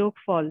at Joke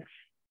Falls.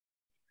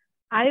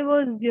 I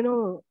was,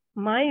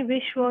 my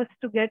wish was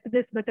to get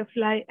this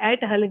butterfly at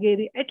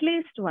Haligeri at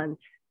least once.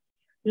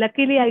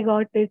 Luckily, I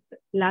got it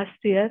last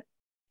year.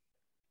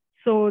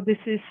 So this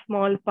is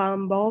small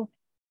palm bob,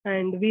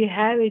 and we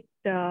have it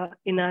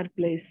in our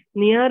place.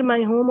 Near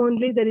my home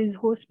only, there is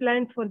host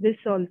plant for this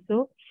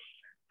also,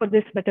 for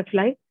this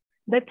butterfly.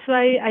 That's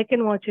why I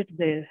can watch it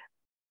there.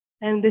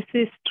 And this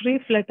is tree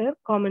flutter,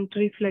 common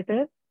tree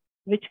flutter,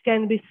 which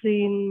can be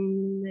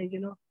seen,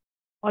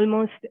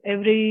 almost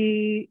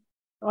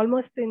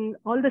in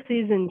all the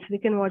seasons, we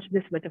can watch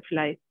this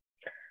butterfly.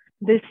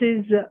 This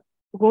is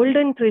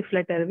golden tree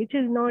flutter, which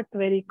is not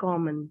very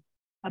common.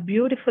 A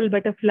beautiful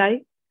butterfly,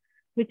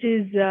 which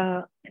is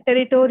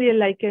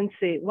territorial, I can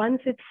say.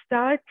 Once it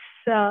starts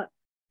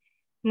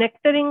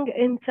nectaring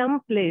in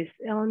some place,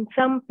 on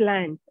some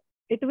plant,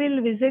 it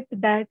will visit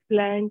that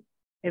plant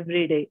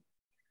every day.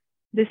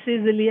 This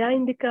is Lea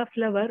indica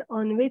flower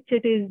on which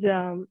it is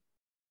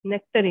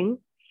nectaring.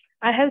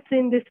 I have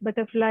seen this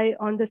butterfly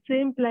on the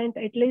same plant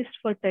at least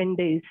for 10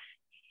 days.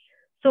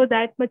 So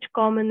that much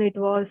common it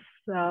was,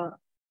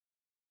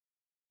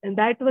 and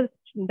that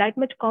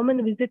much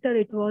common visitor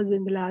it was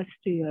in the last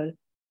year.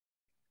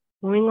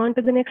 Moving on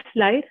to the next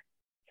slide.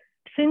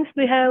 Since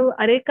we have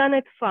areca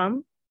nut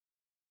farm,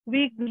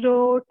 we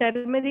grow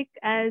turmeric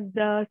as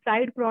the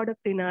side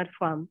product in our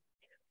farm.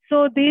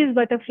 So these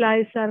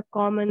butterflies are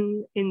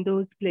common in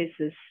those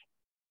places.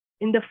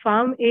 In the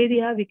farm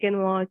area, we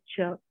can watch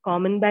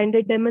common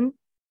banded demon,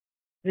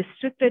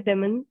 restricted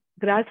demon,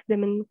 grass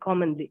demon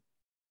commonly.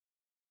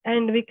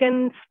 And we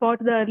can spot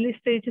the early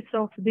stages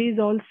of these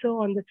also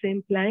on the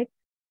same plant.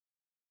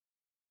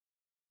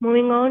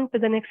 Moving on to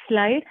the next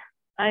slide,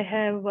 I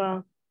have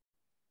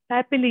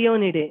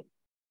Papilionidae,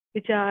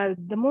 which are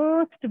the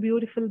most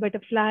beautiful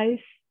butterflies,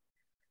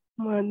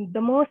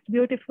 the most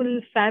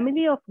beautiful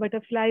family of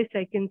butterflies,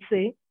 I can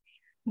say.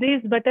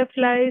 These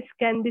butterflies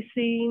can be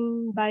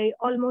seen by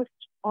almost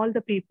all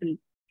the people.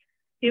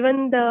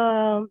 Even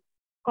the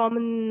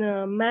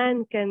common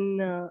man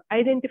can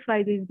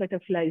identify these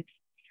butterflies.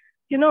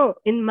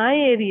 In my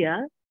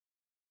area,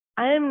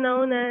 I am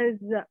known as,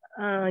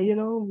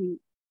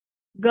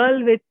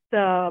 girl with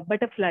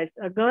butterflies,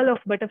 a girl of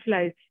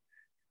butterflies.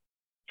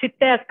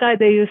 Chitte Akka,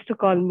 they used to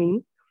call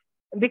me,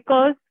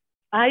 because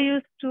I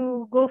used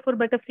to go for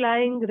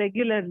butterflying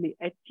regularly,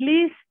 at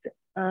least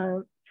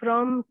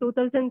from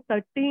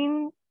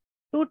 2013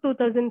 to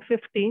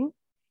 2015.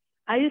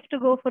 I used to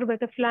go for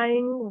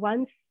butterflying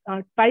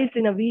twice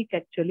in a week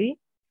actually.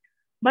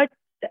 But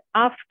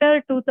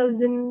after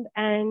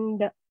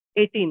 2018,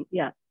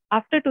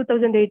 after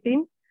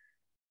 2018,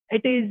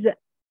 it is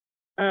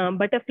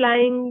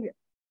butterflying.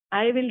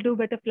 I will do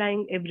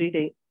butterflying every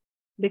day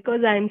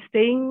because I am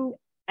staying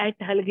at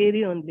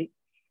Haligeri only.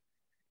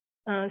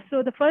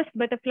 So the first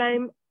butterfly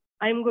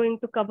I'm going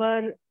to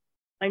cover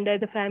under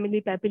the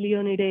family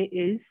Papilionidae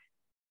is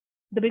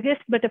the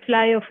biggest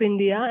butterfly of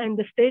India and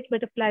the state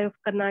butterfly of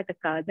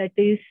Karnataka, that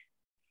is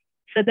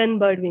southern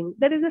birdwing.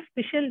 There is a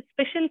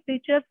special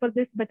feature for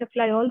this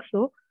butterfly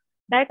also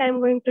that I'm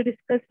going to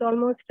discuss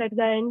almost at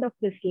the end of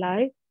this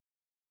slide.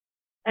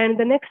 And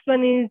the next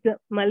one is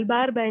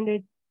Malabar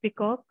banded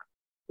peacock,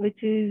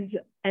 which is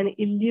an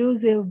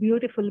elusive,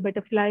 beautiful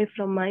butterfly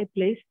from my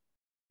place,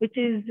 which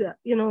is,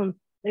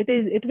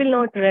 it will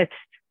not rest.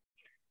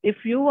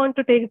 If you want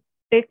to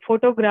take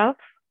photograph,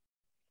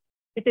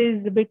 it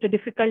is a bit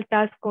difficult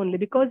task only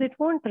because it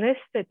won't rest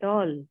at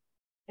all.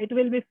 It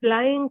will be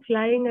flying,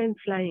 flying, and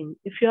flying.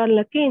 If you are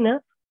lucky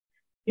enough,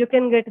 you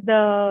can get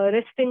the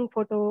resting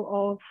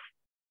photo of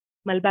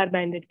Malabar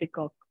banded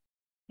peacock.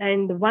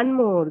 And one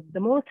more, the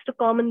most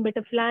common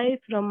butterfly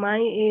from my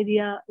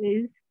area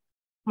is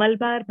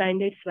Malabar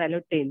banded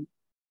swallowtail.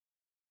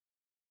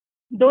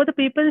 Though the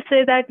people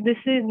say that this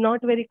is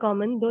not very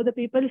common, though the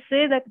people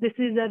say that this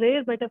is a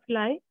rare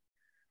butterfly,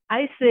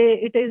 I say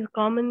it is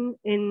common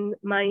in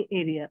my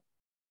area.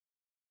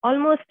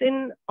 Almost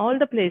in all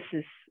the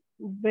places,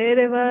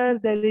 wherever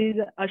there is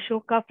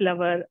Ashoka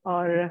flower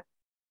or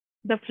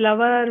the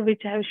flower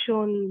which I have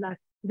shown last,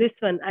 this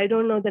one, I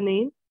don't know the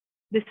name.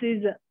 This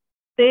is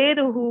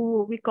Teru,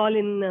 who we call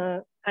in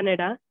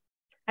Kannada.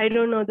 I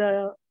don't know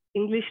the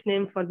English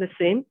name for the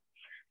same.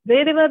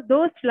 Wherever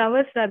those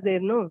flowers are there,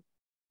 no,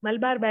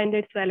 Malabar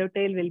banded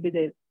swallowtail will be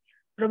there.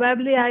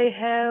 Probably I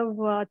have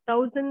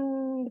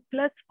 1,000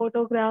 plus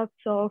photographs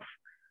of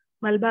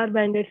Malabar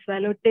banded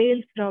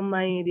swallowtail from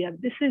my area.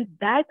 This is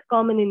that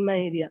common in my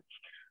area.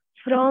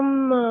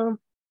 From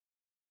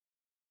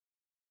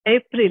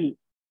April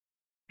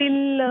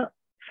till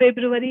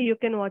February, you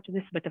can watch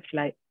this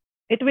butterfly.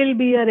 It will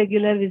be a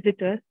regular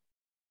visitor.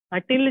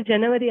 Till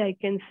January, I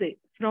can say.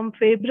 From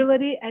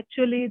February,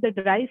 actually, the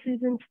dry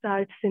season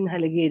starts in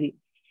Halagiri.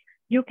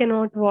 You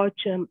cannot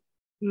watch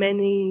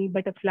many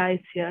butterflies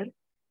here.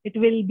 It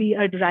will be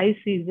a dry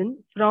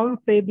season from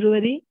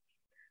February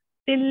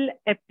till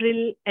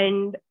April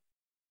end.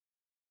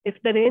 If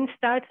the rain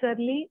starts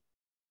early,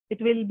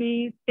 it will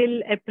be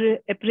till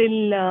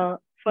April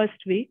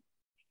first week.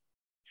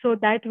 So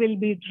that will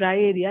be dry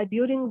area.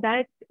 During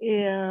that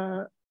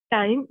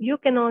time, you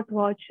cannot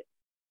watch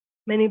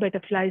many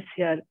butterflies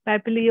here.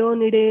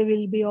 Papilionidae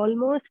will be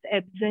almost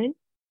absent.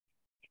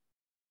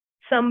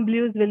 Some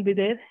blues will be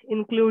there,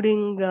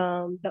 including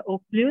the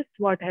oak blues,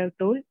 what I have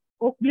told.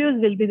 Oak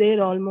blues will be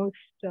there almost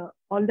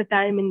all the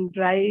time in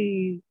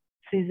dry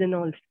season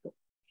also.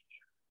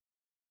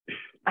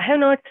 I have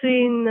not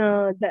seen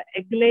the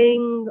egg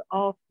laying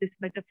of this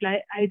butterfly.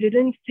 I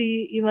didn't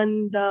see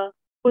even the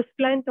host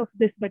plant of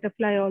this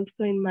butterfly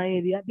also in my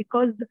area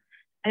because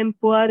I'm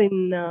poor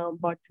in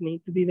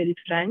botany, to be very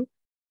frank.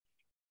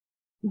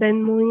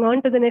 Then moving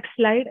on to the next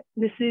slide,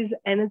 this is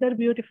another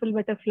beautiful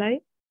butterfly,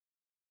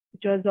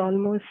 which was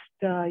almost,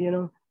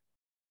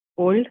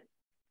 old,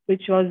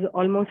 which was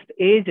almost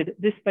aged.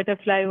 This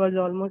butterfly was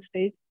almost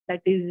aged.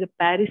 That is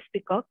Paris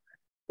peacock,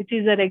 which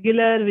is a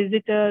regular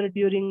visitor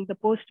during the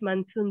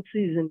post-monsoon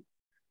season.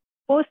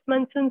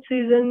 Post-monsoon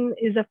season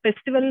is a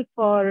festival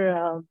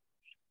for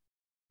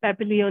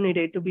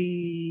Papilionidae, to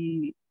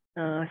be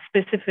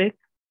specific.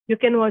 You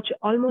can watch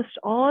almost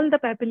all the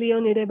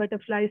Papilionidae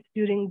butterflies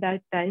during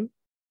that time.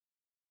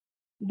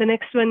 The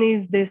next one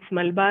is this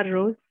Malabar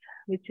rose,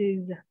 which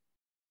is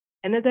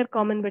another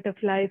common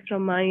butterfly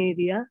from my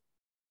area.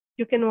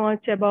 You can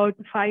watch about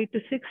 5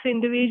 to 6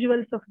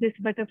 individuals of this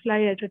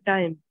butterfly at a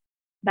time.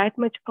 That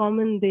much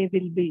common they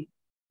will be.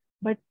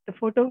 But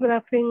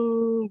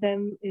photographing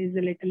them is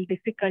a little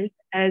difficult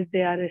as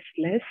they are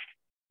restless.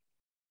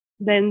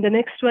 Then the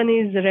next one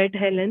is red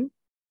helen,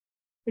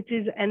 which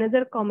is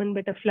another common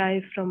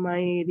butterfly from my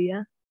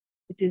area,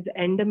 which is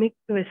endemic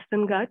to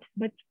Western Ghats,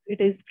 but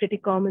it is pretty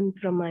common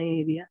from my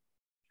area.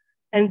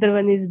 Another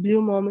one is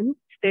blue mormon,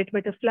 state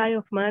butterfly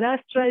of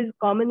Maharashtra, is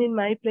common in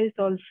my place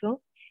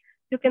also.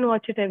 You can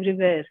watch it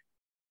everywhere.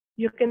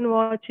 You can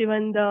watch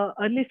even the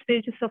early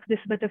stages of this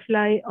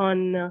butterfly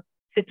on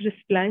citrus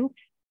plants.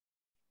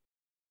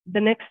 The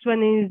next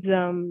one is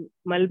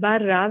Malabar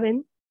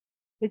raven,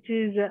 which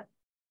is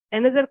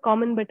another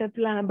common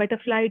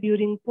butterfly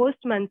during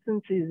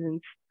post-monsoon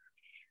seasons.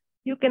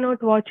 You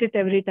cannot watch it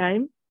every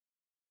time.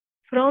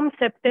 From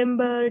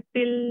September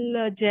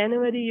till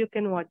January, you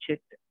can watch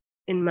it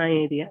in my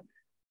area.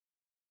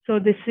 So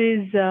this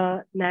is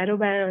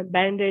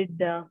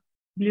narrow-banded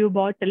blue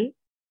bottle,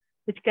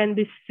 which can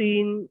be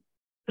seen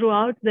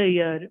throughout the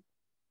year.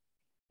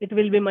 It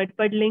will be mud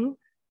puddling.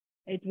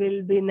 It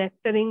will be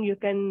nectaring. You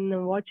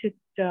can watch it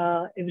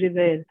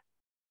everywhere.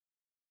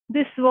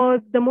 This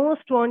was the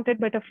most wanted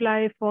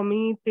butterfly for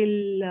me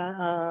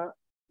till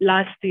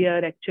last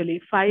year,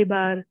 actually,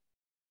 5-bar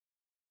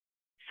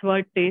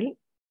swordtail.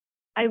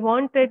 I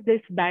wanted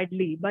this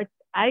badly, but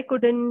I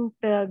couldn't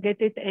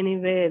get it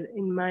anywhere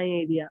in my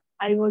area.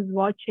 I was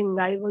watching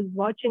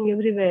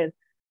everywhere.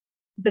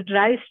 The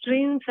dry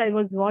streams, I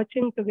was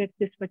watching to get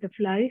this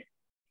butterfly,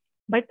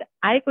 but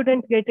I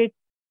couldn't get it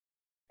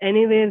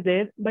anywhere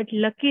there. But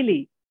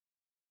luckily,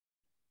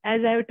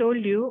 as I have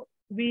told you,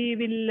 we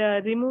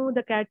will remove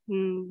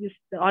this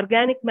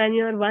organic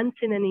manure once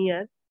in a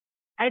year.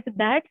 At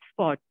that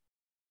spot,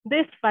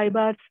 this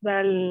 5-bar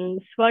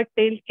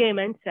swordtail came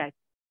and sat.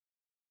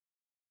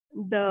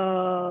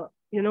 The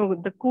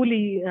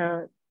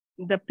coolie,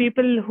 the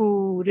people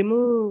who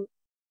remove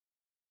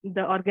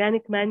the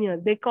organic manure.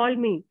 They called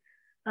me,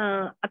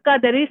 Akka,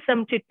 there is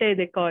some chitte,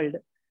 they called.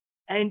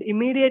 And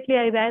immediately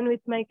I ran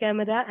with my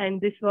camera,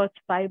 and this was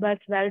 5-bar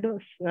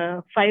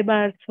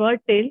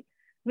swordtail,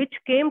 which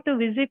came to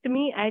visit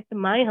me at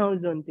my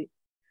house only.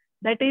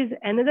 That is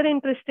another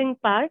interesting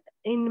part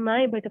in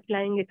my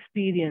butterflying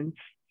experience.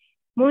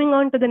 Moving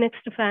on to the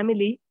next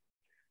family,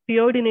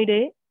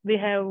 Pheodinidae, we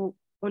have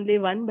only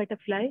one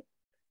butterfly,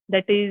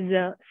 that is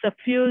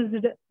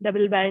suffused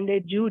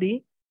double-banded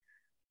Judy.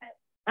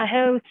 I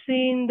have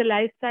seen the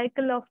life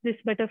cycle of this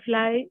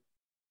butterfly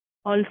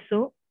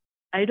also.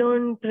 I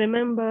don't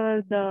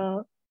remember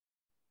the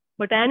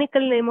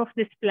botanical name of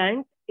this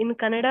plant. In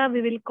Kannada,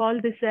 we will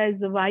call this as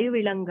Vayu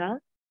Vilanga.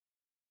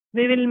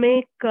 We will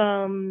make,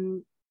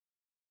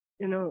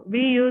 we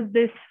use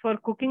this for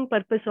cooking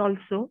purpose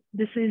also.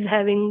 This is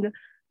having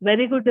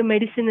very good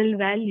medicinal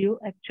value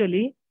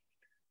actually.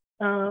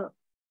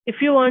 If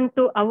you want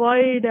to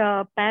avoid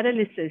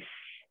paralysis,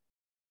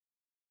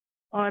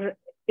 or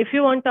if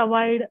you want to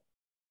avoid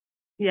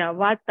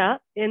vata,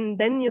 and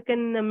then you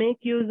can make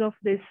use of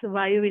this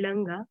Vayu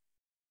Vilanga.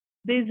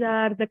 These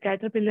are the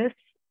caterpillars,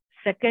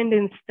 second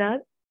instar,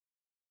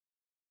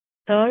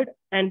 third,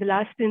 and the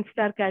last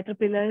instar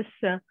caterpillars.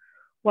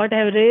 What I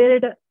have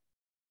read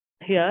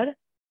here,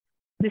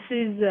 this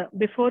is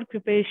before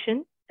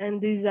pupation,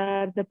 and these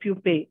are the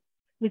pupae,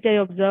 which I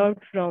observed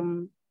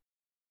from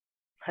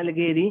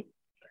Halagiri.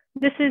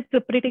 This is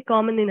pretty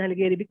common in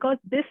Halagiri because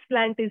this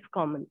plant is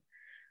common.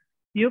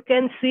 You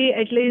can see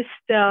at least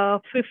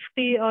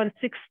 50 or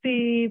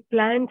 60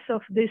 plants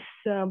of this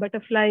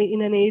butterfly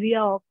in an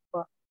area of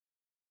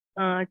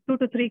 2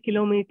 to 3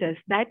 kilometers.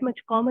 That much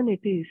common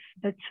it is.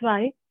 That's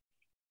why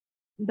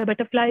the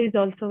butterfly is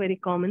also very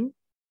common.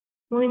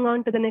 Moving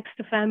on to the next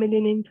family,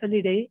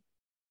 Nymphalidae,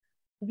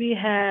 we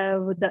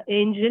have the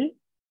angel,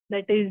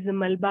 that is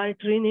Malabar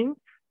tree nymph.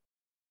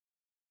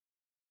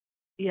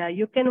 Yeah,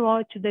 you can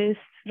watch this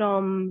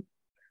from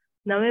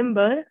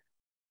November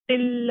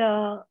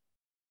till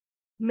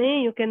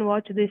May. You can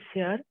watch this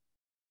here.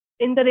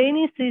 In the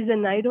rainy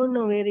season, I don't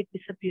know where it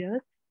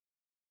disappears.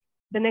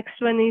 The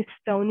next one is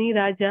Tawny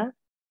Raja.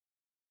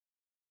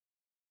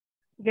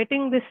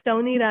 Getting this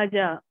Tawny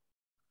Raja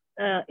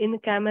in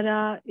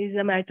camera is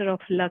a matter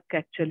of luck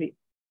actually.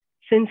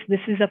 Since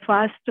this is a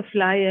fast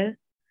flyer,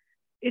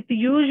 it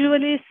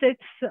usually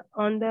sits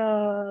on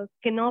the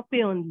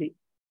canopy only.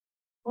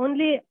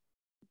 Only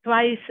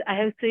twice I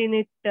have seen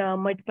it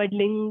mud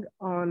puddling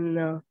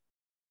on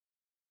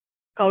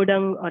cow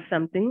dung or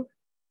something.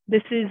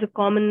 This is a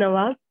common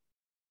nawab.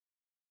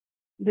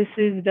 This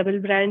is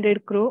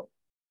double-branded crow,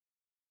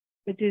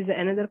 which is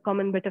another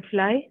common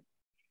butterfly.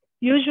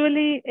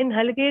 Usually in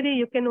Halagiri,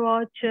 you can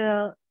watch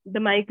the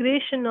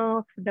migration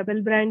of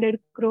double-branded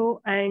crow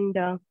and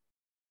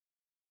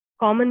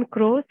common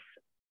crows,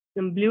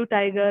 blue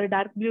tiger,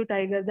 dark blue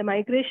tiger. The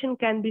migration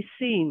can be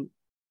seen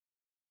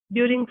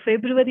during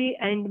February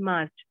and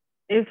March.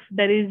 If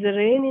there is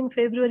rain in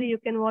February, you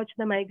can watch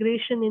the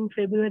migration in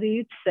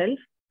February itself.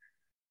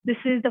 This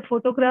is the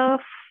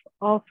photograph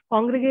of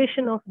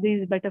congregation of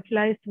these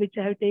butterflies, which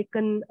I have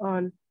taken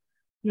on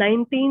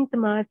 19th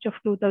March of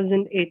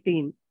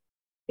 2018.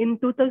 In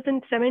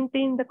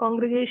 2017, the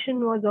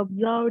congregation was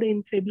observed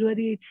in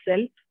February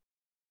itself.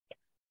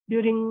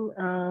 During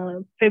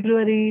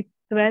February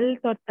 12th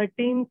or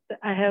 13th,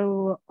 I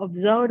have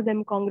observed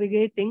them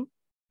congregating,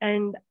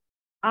 and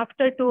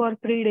after 2 or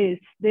 3 days,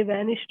 they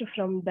vanished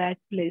from that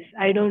place.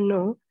 I don't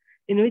know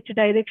in which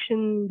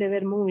direction they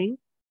were moving,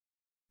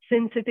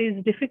 since it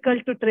is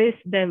difficult to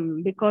trace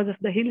them because of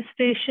the hill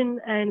station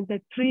and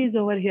the trees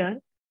over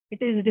here.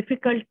 It is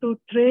difficult to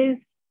trace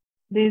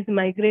these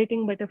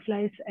migrating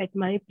butterflies at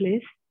my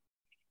place.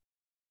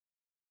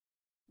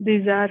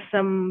 These are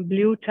some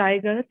blue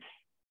tigers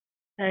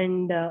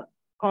and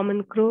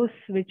common crows,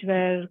 which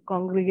were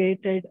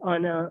congregated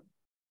on a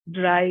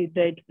dry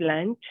dead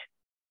plant.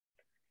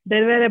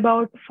 There were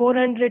about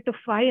 400 to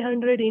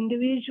 500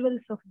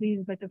 individuals of these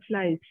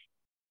butterflies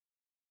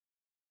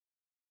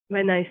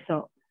when I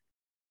saw.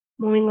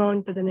 Moving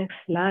on to the next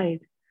slide.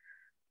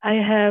 I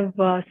have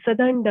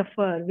southern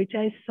duffer, which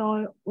I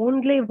saw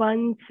only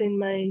once in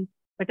my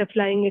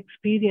butterflying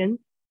experience.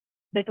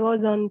 That was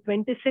on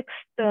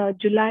 26th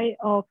July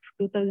of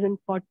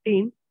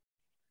 2014.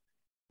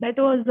 That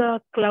was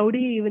a cloudy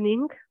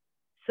evening.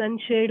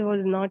 Sunshade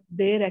was not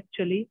there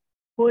actually.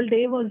 Whole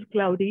day was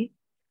cloudy.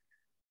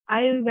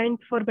 I went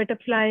for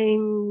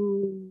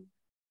butterflying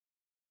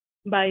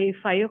by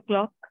 5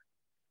 o'clock,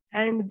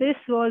 and this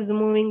was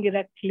moving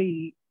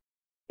erectly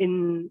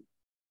in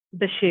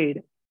the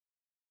shade.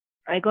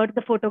 I got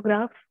the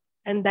photograph,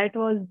 and that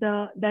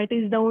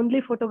is the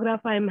only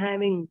photograph I am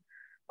having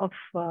of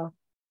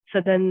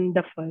southern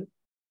duffer.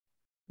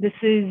 This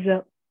is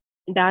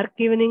dark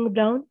evening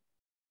brown.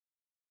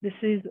 This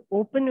is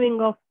open wing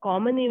of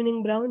common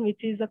evening brown,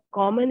 which is a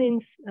common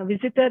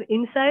visitor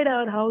inside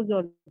our house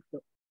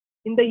also.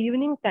 In the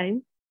evening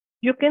time,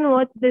 you can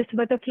watch this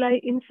butterfly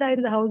inside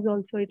the house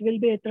also. It will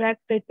be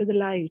attracted to the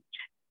light.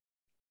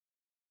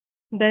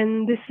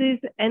 Then this is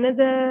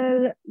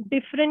another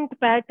different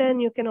pattern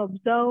you can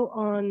observe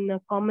on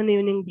common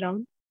evening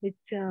brown,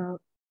 which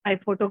I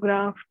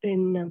photographed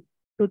in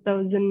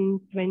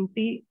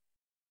 2020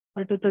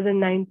 or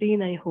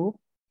 2019, I hope.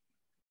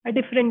 A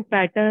different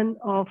pattern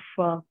of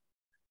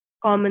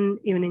common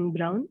evening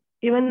brown.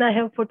 Even I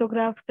have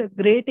photographed a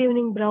great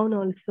evening brown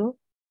also.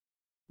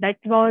 That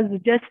was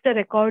just a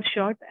record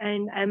shot,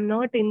 and I'm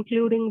not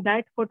including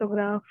that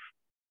photograph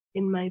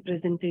in my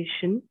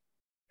presentation.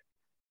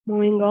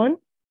 Moving on,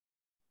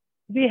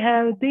 we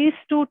have these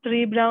two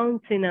tree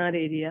browns in our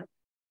area.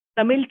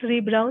 Tamil tree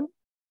brown,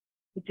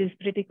 which is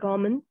pretty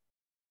common,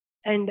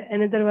 and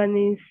another one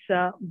is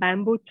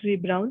bamboo tree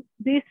brown.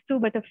 These two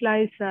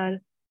butterflies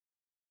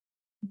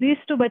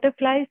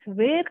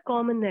were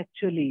common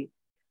actually.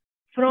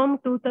 From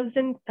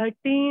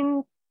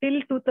 2013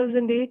 till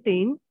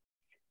 2018,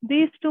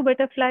 these two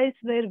butterflies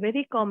were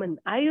very common.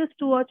 I used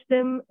to watch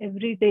them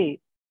every day.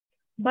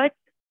 But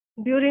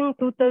during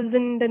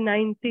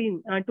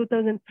 2019,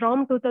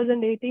 from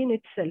 2018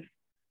 itself,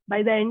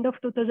 by the end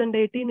of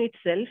 2018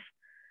 itself,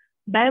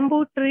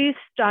 bamboo trees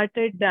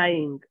started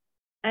dying.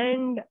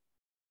 And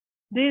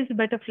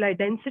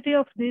density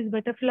of these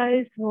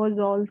butterflies was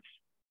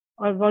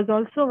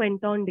also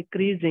went on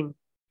decreasing.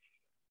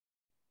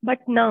 But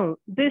now,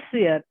 this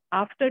year,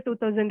 after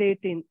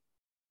 2018,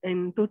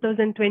 in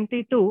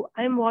 2022,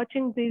 I'm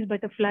watching these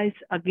butterflies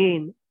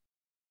again.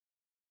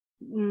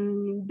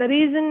 The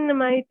reason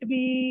might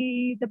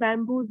be the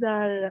bamboos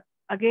are,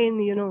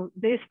 again,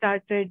 they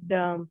started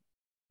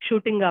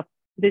shooting up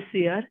this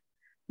year.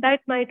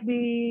 That might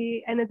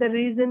be another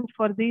reason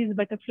for these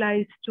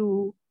butterflies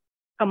to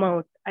come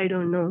out. I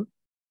don't know.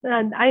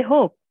 And I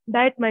hope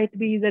that might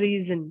be the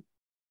reason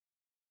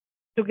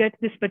to get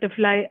this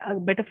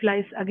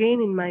butterflies again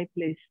in my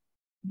place.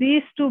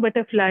 These two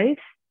butterflies,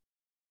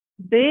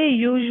 they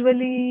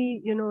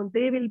usually,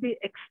 they will be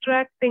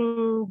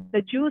extracting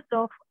the juice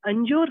of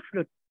anjur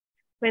fruit.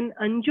 When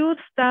anjur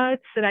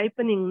starts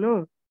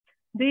ripening,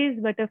 these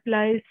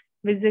butterflies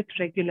visit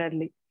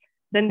regularly.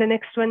 Then the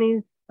next one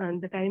is,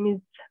 the time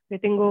is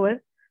getting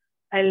over.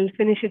 I'll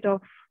finish it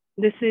off.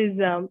 This is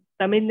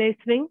Tamil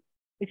lacewing,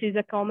 which is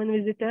a common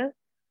visitor.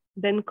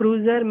 Then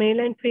cruiser, male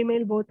and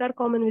female, both are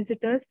common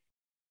visitors.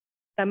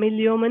 Tamil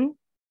yeoman.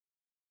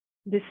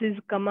 This is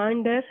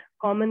commander,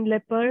 common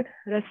leopard,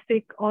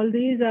 rustic. All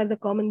these are the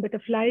common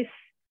butterflies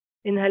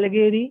in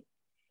Halagiri.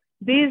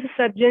 These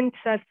sergeants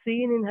are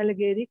seen in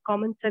Halagiri: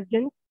 common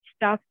sergeant,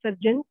 staff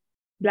sergeant,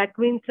 black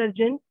wing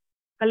sergeant,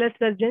 color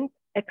sergeant.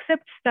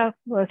 Except staff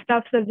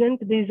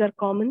sergeant, these are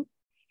common.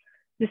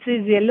 This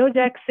is yellow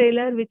jack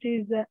sailor, which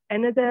is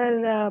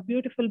another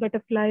beautiful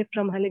butterfly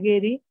from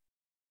Halagiri,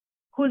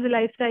 whose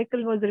life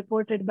cycle was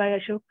reported by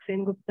Ashok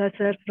Sengupta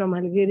sir from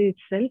Halagiri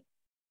itself.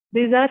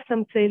 These are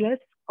some sailors: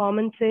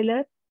 common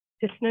sailor,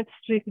 chestnut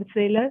streaked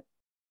sailor.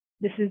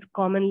 This is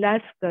common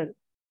lascar.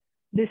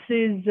 This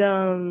is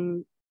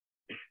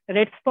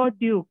red spot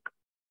duke,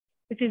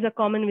 which is a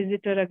common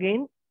visitor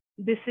again.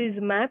 This is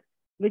map,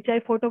 which I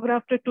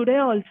photographed today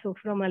also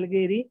from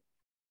Algeri,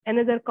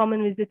 another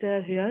common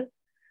visitor here.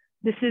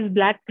 This is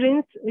black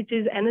prince, which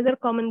is another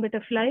common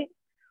butterfly,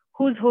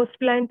 whose host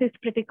plant is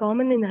pretty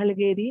common in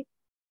Halagiri.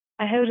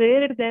 I have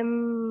reared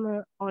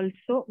them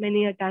also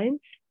many a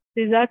times.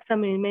 These are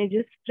some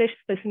images, fresh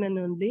specimen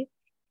only.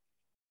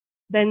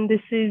 Then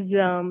this is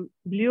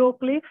blue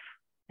oak leaf,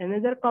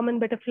 another common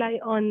butterfly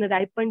on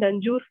ripened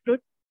anjur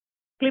fruit.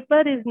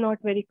 Clipper is not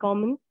very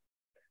common.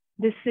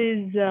 This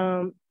is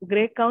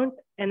grey count,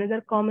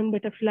 another common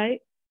butterfly,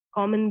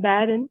 common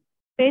baron.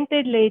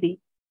 Painted lady.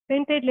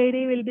 Painted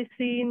lady will be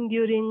seen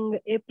during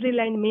April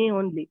and May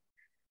only.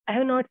 I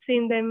have not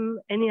seen them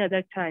any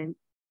other time.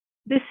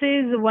 This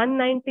is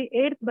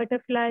 198th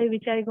butterfly,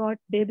 which I got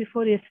day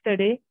before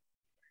yesterday,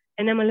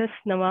 Anomalous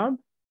Nawab,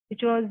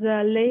 which was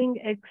laying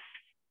eggs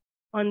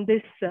on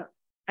this.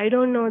 I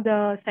don't know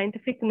the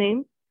scientific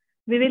name.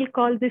 We will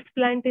call this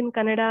plant in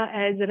Kannada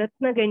as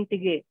Ratna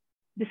Gentige.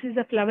 This is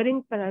a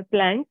flowering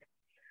plant.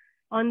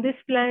 On this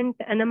plant,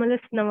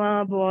 Anomalous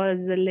Nawab was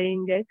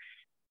laying eggs.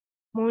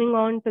 Moving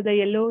on to the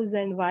yellows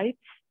and whites,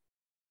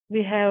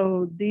 we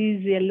have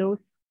these yellows: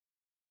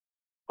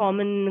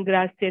 common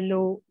grass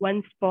yellow,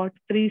 1 spot,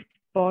 3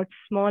 spots,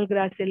 small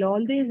grass yellow.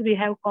 All these we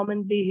have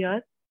commonly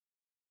here.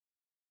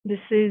 This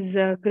is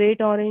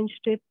great orange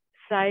tip,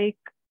 Psyche,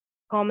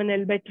 common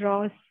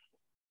albatross,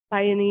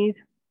 pioneer,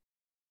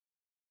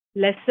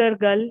 lesser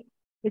gull,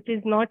 which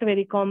is not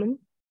very common,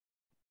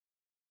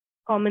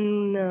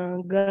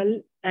 common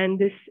gull, and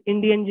this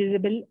Indian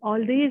Jezebel.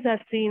 All these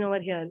are seen over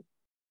here.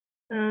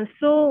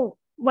 So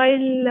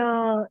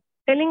while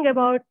telling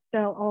about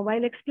or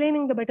while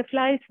explaining the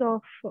butterflies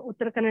of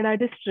Uttara Kannada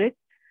district,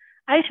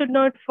 I should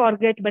not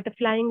forget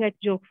butterflying at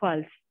Joke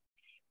Falls,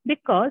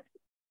 because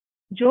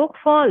Joke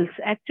Falls,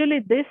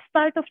 actually this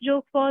part of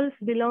Joke Falls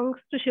belongs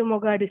to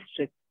Shimoga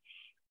district,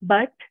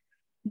 but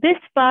this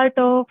part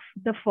of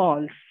the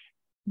falls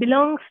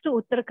belongs to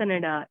Uttara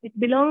Kannada. It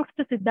belongs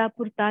to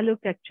Siddapur Taluk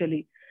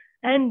actually.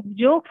 And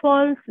Joke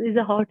Falls is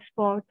a hot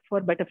spot for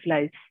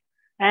butterflies.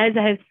 As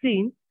I have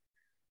seen,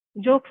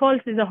 Jog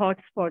Falls is a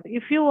hotspot.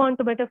 If you want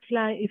to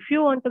butterfly, if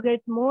you want to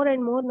get more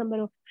and more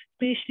number of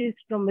species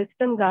from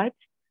Western Ghats,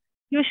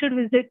 you should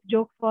visit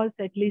Jog Falls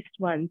at least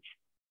once.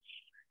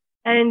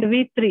 And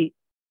we three,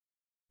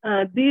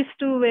 these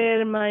two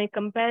were my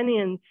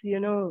companions,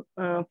 for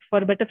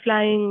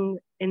butterflying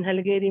in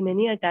Halgeri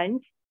many a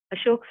times.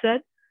 Ashok sir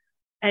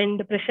and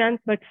Prashant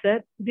Bhat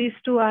sir. These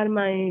two are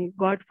my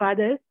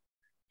godfathers.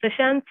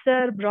 Prashant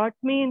sir brought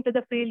me into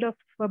the field of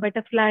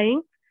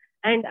butterflying,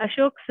 and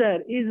Ashok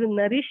sir is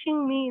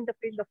nourishing me in the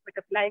field of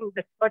butterflying.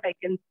 That's what I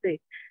can say.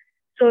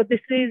 So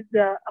this is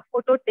a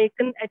photo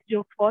taken at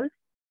Jog Falls.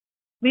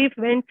 We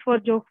went for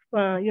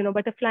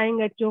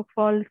butterflying at Jog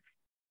Falls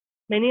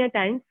many a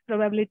times,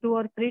 probably 2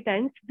 or 3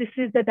 times. This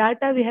is the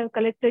data we have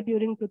collected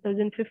during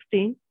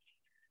 2015.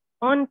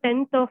 On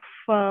 10th of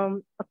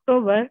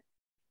October,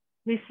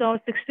 we saw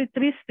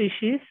 63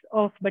 species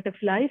of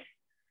butterflies.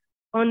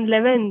 On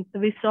 11th,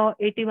 we saw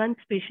 81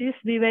 species.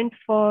 We went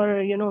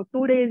for,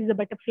 2 days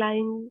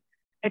butterflying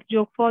at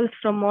Jog Falls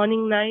from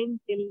morning 9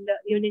 till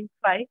evening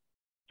 5.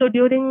 So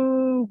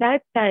during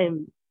that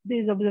time,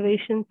 these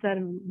observations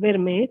were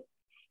made.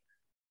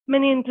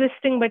 Many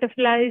interesting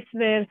butterflies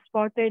were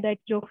spotted at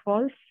Jog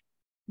Falls.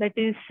 That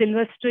is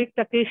silver-streaked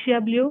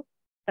acacia blue,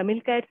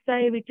 Tamil cat's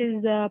eye, which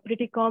is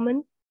pretty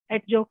common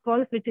at Jog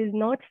Falls, which is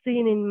not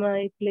seen in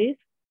my place.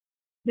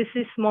 This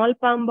is small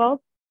palm bob.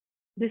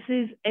 This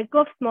is egg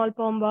of small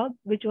palm bob,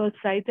 which was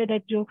sighted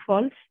at Jog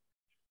Falls.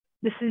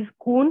 This is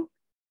coon,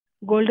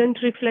 golden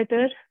tree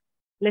flutter,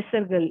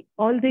 lesser gull.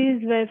 All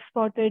these were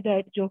spotted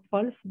at Jog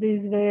Falls.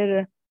 These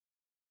were,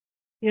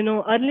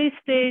 early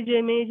stage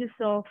images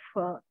of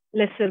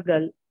lesser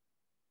gull.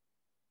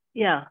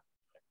 Yeah.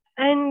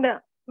 And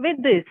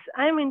with this,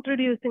 I'm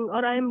introducing,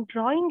 or I'm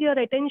drawing your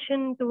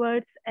attention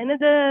towards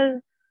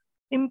another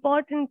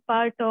important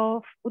part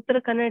of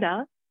Uttara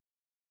Kannada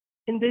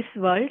in this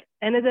world.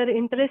 Another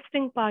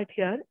interesting part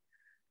here.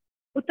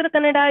 Uttara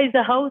Kannada is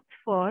a house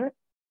for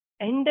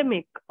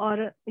endemic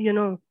or,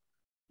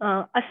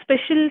 a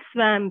special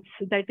swamps,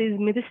 that is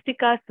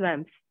Myristica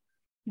swamps.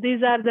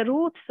 These are the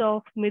roots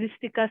of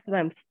Myristica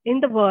swamps. In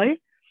the world,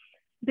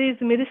 these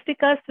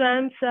Myristica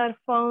swamps are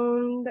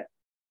found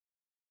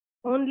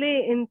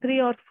only in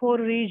 3 or 4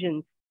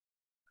 regions.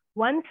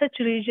 One such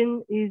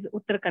region is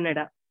Uttara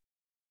Kannada.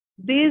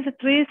 These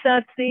trees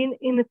are seen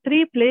in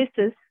 3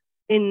 places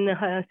in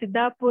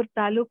Siddapur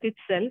Taluk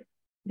itself.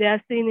 They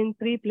are seen in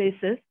 3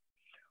 places.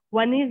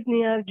 One is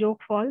near Jog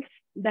Falls,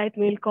 that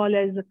we'll call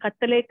as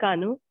Kattale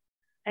Kanu.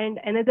 And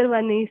another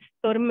one is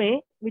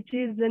Torme, which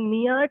is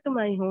near to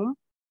my home.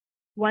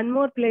 One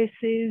more place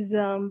is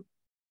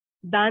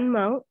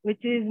Danmau,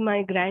 which is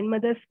my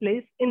grandmother's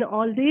place. In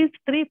all these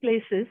 3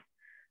 places,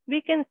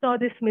 we can saw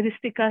this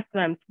Myristica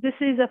swamps. This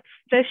is a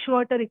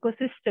freshwater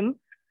ecosystem,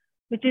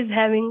 which is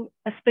having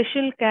a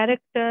special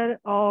character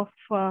of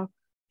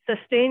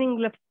sustaining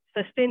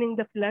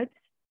the floods.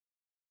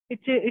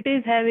 It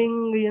is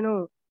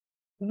having,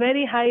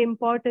 very high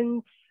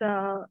importance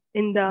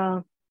in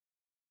the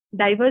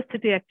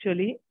diversity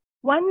actually.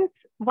 Why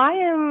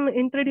I'm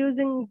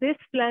introducing this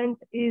plant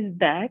is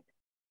that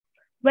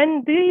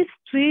when these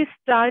trees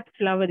start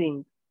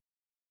flowering,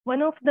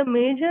 one of the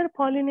major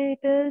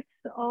pollinators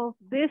of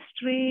this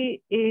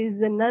tree is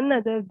none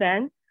other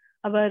than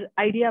our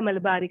Idea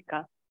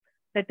malabarica,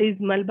 that is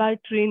Malabar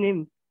tree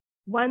nymph.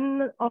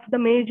 One of the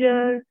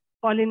major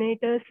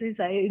pollinators is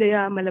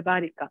Idea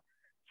malabarica.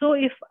 So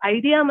if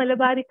Idea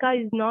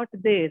malabarica is not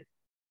there,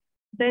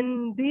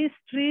 then these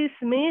trees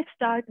may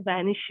start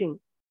vanishing.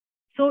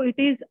 So it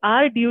is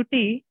our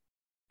duty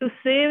to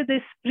save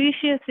this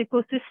precious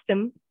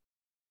ecosystem,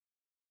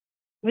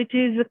 which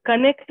is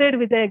connected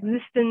with the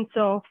existence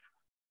of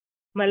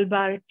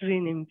Malabar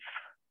tree nymph.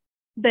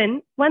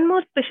 Then one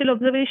more special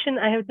observation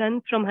I have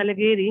done from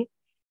Halageri,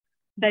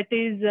 that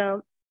is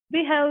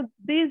we have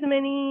these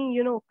many,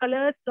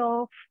 colors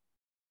of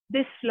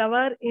this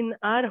flower in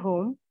our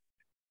home,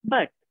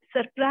 but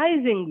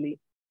surprisingly,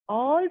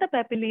 all the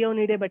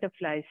Papilionidae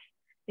butterflies,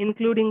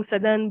 including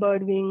southern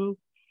birdwing,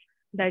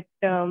 that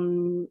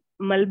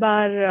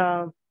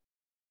Malabar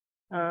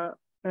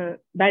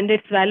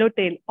banded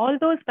swallowtail, all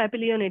those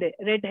Papilionidae,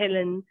 red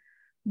helen,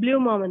 blue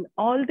mammon,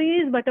 all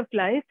these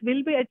butterflies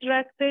will be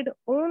attracted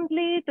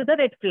only to the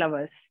red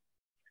flowers.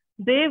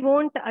 They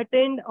won't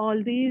attend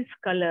all these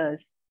colors.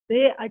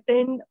 They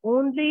attend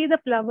only the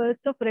flowers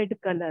of red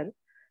color.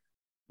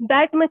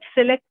 That much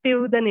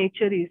selective the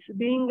nature is.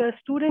 Being a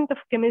student of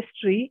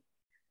chemistry,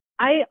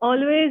 I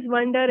always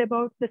wonder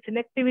about the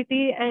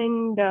selectivity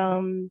and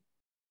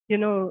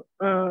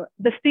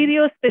the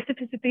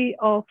stereospecificity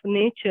of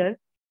nature.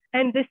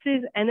 And this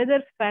is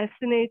another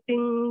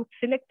fascinating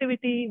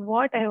selectivity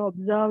what I have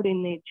observed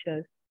in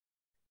nature.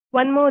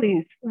 One more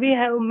is we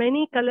have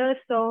many colors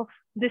of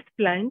this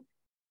plant,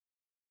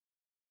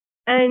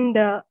 and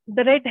the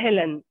red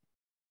helen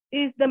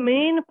is the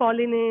main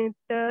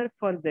pollinator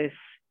for this.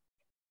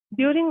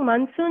 During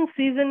monsoon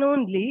season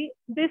only,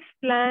 these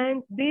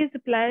plants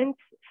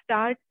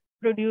start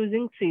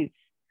producing seeds.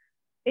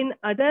 In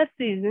other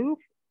seasons,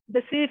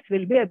 the seeds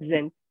will be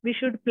absent. We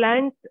should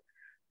plant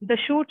the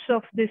shoots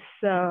of this,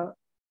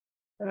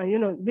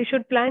 we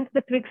should plant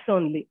the twigs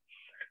only.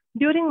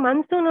 During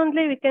monsoon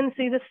only, we can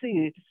see the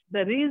seeds.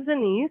 The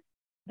reason is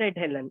red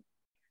helen.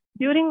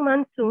 During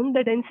monsoon,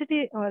 the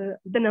density or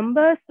the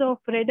numbers of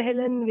red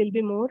helen will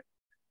be more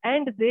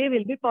and they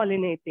will be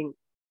pollinating.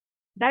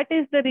 That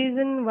is the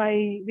reason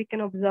why we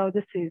can observe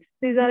the seeds.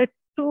 These are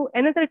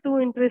another two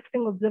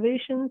interesting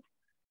observations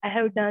I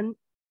have done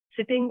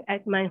sitting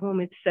at my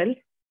home itself.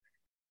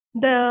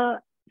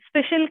 The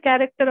special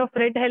character of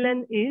red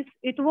helen is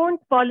it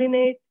won't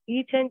pollinate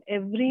each and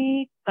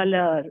every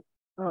color,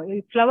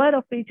 flower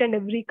of each and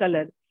every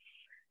color.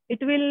 It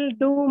will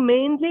do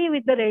mainly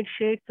with the red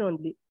shades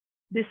only.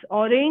 This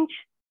orange,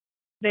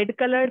 red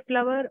colored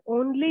flower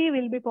only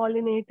will be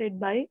pollinated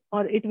by,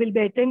 or it will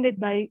be attended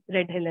by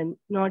red helen,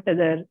 not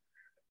others.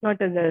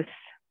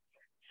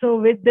 So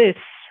with this,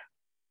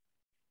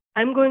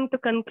 I'm going to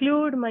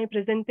conclude my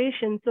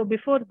presentation. So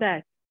before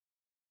that,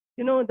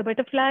 the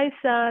butterflies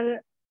are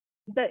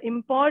the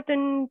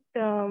important,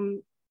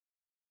 what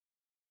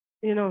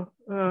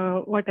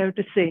I have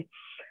to say.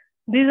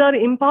 These are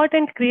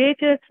important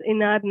creatures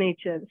in our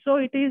nature. So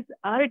it is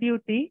our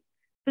duty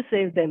to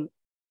save them.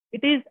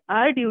 It is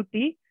our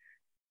duty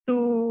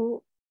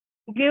to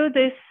give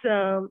this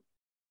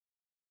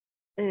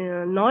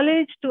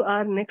knowledge to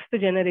our next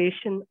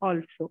generation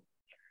also.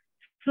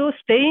 So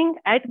staying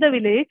at the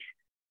village,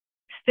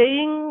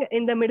 staying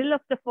in the middle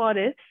of the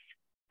forest,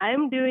 I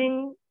am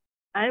doing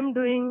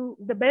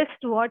the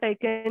best what I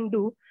can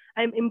do.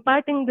 I'm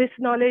imparting this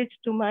knowledge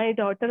to my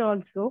daughter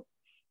also,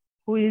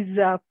 who is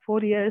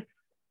 4 years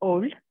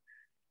old.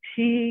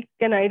 She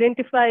can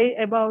identify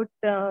about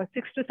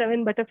 6 to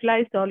 7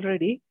 butterflies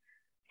already.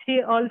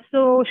 She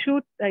also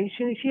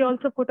she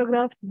also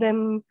photographs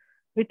them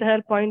with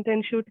her point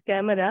and shoot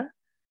camera.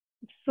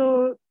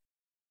 So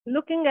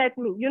looking at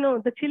me,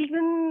 the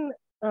children,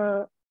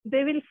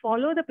 they will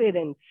follow the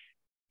parents.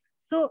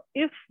 So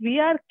if we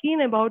are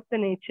keen about the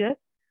nature,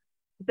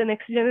 the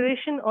next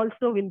generation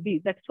also will be.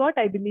 That's what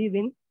I believe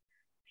in.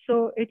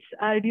 So it's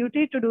our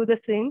duty to do the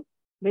same.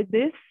 With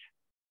this,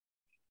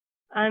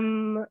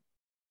 I'm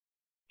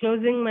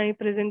closing my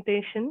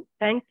presentation.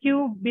 Thank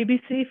you,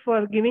 BBC,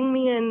 for giving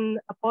me an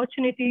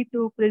opportunity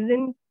to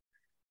present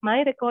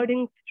my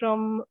recordings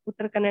from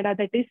Uttara Kannada,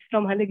 that is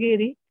from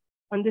Halageri,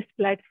 on this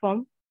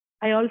platform.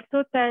 I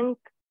also thank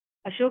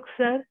Ashok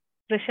sir,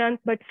 Prashant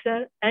Bhat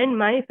sir, and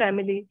my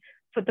family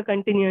for the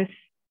continuous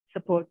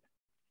support.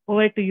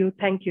 Over to you.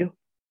 Thank you.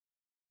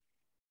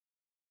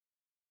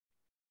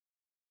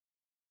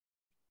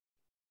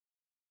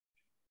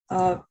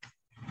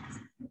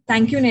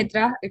 Thank you,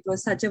 Netra. It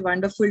was such a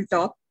wonderful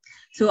talk.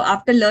 So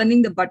after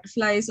learning the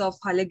butterflies of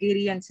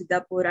Halagiri and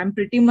Siddapur, I'm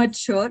pretty much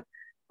sure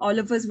all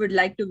of us would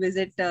like to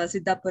visit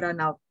Siddapura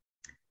now.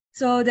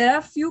 So there are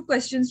a few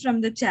questions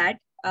from the chat.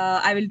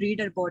 I will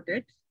read about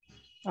it.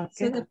 Okay.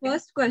 So the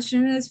first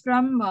question is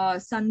from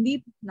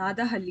Sandeep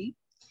Nadahalli.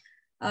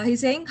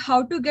 He's saying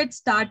how to get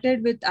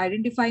started with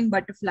identifying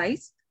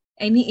butterflies.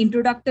 Any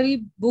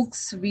introductory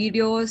books,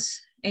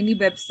 videos, any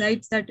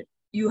websites that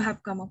you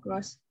have come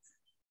across?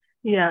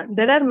 Yeah,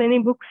 there are many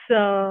books,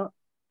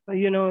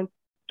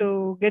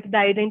 to get the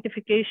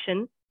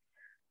identification.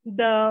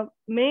 The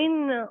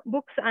main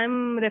books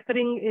I'm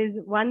referring is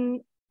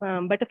one,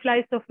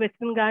 Butterflies of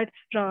Western Ghats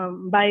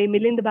by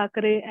Milind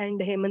Bakare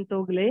and Hemant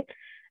Ogle.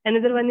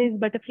 Another one is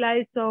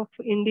Butterflies of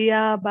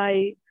India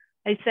by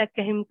Isaac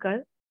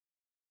Kahimkar.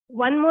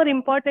 One more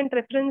important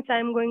reference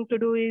I'm going to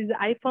do is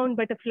I Found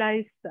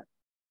Butterflies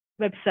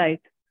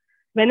website.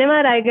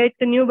 Whenever I get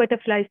the new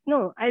butterflies,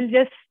 I'll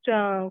just,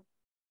 to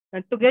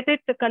get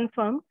it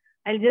confirmed,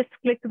 I'll just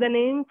click the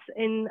names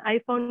in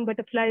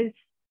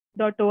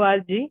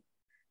ifoundbutterflies.org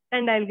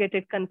and I'll get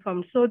it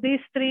confirmed. So these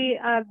three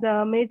are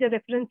the major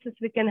references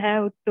we can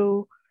have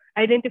to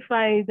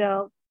identify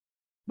the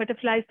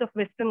butterflies of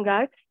Western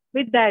Ghats.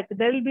 With that,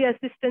 there will be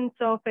assistance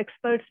of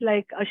experts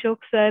like Ashok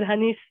sir,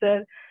 Hanish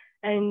sir,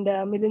 and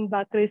Milind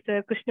Bakre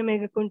sir, Krishna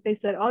Meghakunte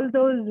sir. All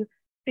those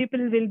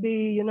people will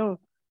be,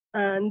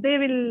 they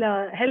will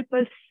help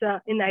us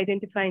in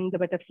identifying the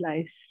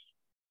butterflies.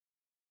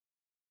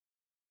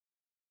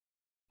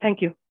 Thank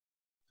you.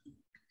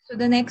 So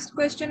the next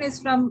question is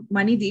from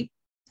Manideep.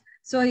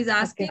 So he's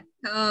asking,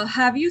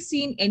 have you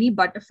seen any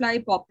butterfly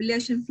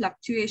population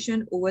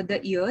fluctuation over the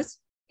years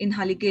in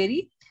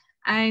Haligeri?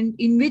 And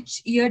in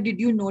which year did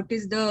you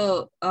notice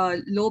the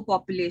low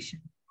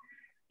population?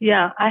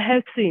 Yeah, I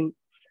have seen.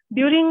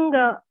 During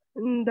the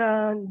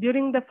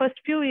first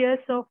few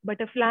years of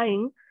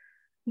butterflying,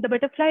 the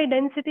butterfly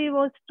density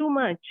was too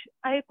much.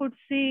 I could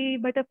see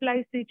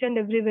butterflies each and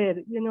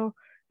everywhere.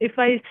 If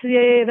I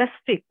say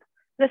rustic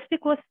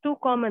was too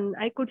common.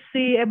 I could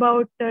see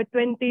about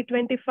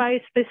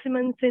 20-25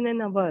 specimens in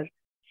an hour.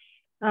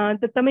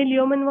 The Tamil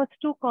yeoman was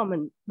too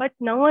common. But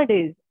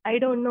nowadays, I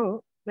don't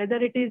know whether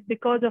it is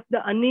because of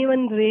the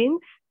uneven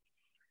rains,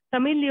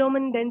 Tamil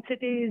yeoman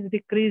density is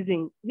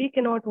decreasing. We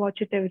cannot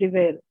watch it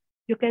everywhere.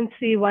 You can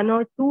see 1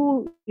 or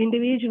 2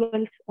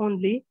 individuals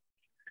only.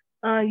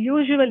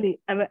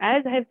 Usually, as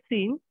I have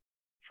seen,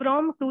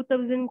 from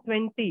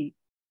 2020,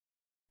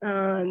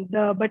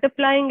 the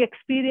butterflying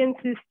experience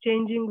is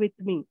changing with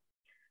me.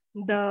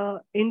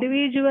 The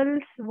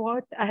individuals,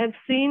 what I have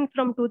seen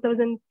from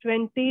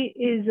 2020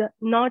 is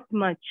not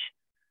much.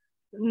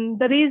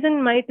 The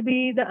reason might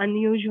be the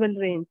unusual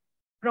rains.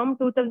 From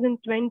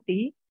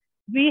 2020,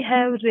 we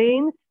have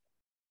rains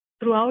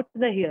throughout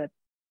the year.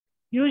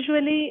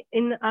 Usually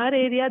in our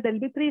area, there'll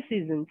be 3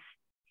 seasons.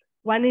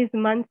 One is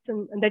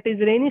monsoon, that is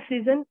rainy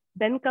season,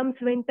 then comes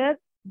winter,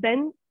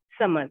 then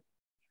summer.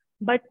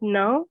 But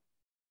now,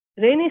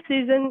 rainy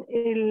season,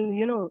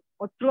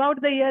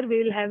 throughout the year,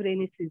 we will have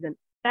rainy season.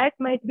 That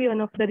might be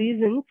one of the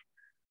reasons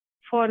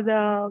for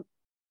the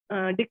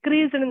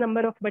decrease in the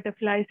number of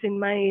butterflies in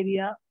my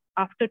area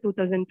after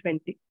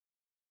 2020.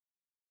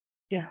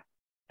 Yeah,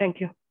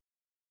 thank you.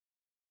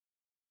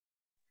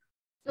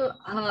 So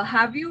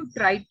have you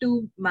tried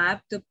to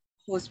map the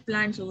host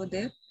plants over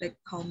there? Like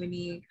how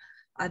many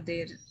are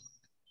there?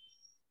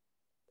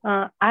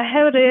 I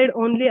have read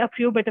only a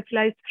few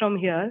butterflies from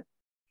here.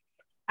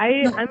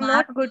 I'm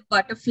not good.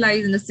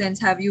 Butterflies in the sense,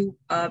 have you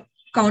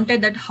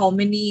counted that how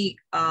many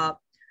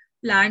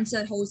plants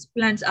or host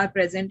plants are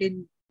present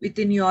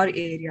within your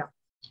area?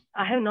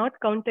 I have not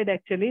counted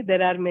actually.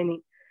 There are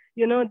many.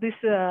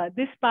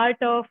 This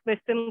part of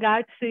Western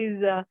Ghats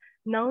is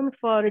known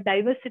for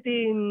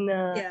diversity in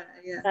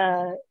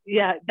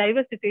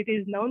diversity. It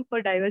is known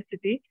for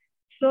diversity.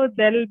 So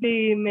there will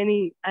be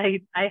many.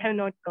 I have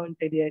not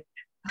counted yet.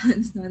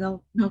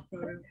 no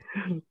problem.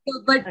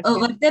 So, but okay.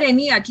 Was there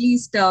any at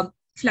least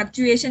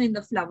fluctuation in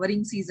the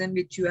flowering season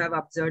which you have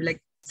observed?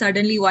 Like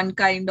suddenly one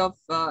kind of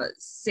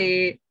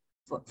say,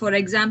 for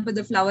example,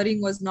 the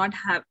flowering was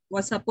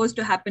supposed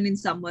to happen in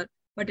summer,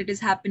 but it is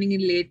happening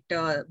in late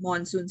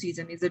monsoon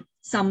season. Is it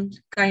some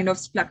kind of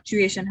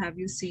fluctuation? Have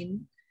you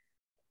seen?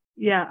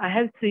 Yeah, I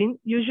have seen.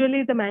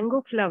 Usually the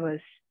mango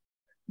flowers,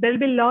 there'll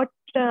be lot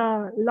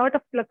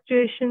of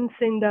fluctuations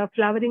in the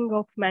flowering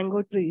of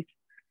mango trees.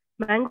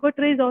 Mango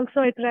trees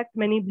also attract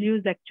many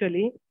blues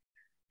actually.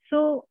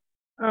 So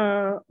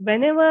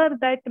whenever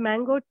that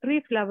mango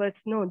tree flowers,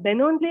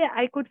 then only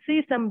I could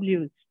see some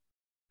blues.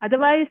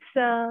 Otherwise,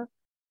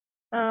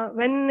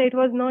 when it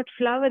was not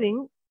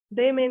flowering,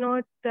 they may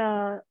not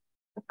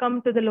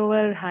come to the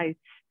lower heights.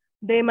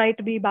 They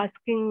might be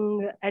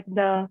basking at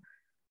the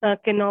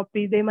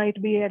canopy. They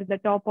might be at the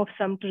top of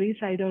some trees.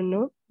 I don't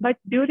know. But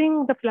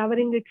during the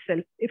flowering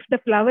itself, if the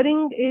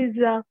flowering is,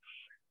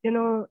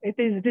 it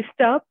is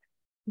disturbed,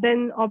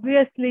 then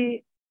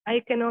obviously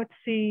I cannot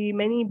see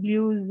many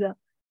blues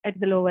at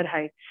the lower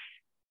heights.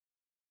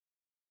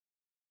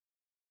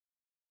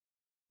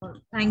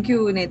 Thank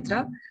you,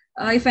 Netra.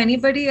 If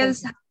anybody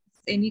else has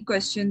any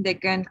question, they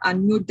can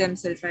unmute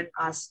themselves and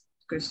ask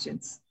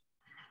questions.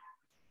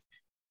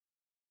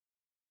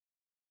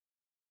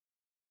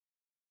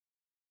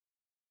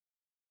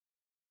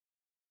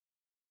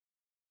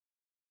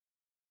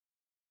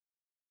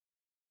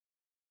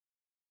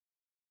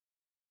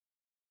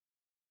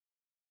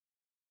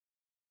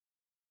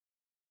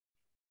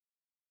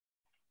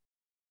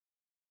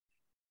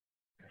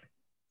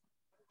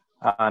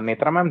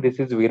 Netra ma'am, this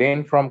is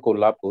Viren from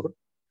Kolhapur.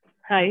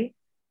 Hi.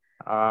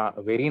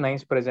 Very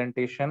nice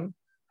presentation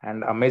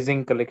and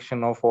amazing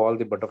collection of all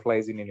the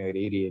butterflies in your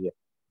area.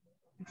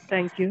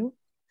 Thank you.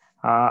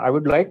 I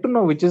would like to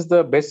know which is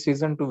the best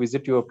season to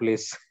visit your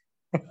place.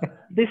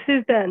 This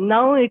is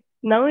now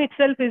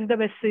itself is the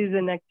best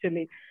season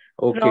actually.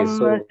 Okay,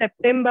 from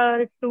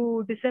September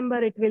to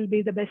December, it will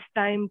be the best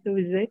time to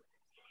visit.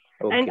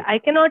 Okay. And I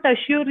cannot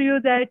assure you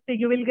that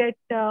you will get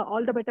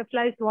all the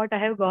butterflies what I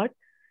have got.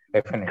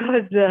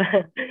 Definitely. Because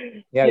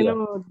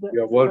you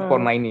have worked for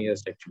 9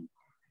 years actually.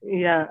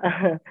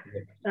 Yeah.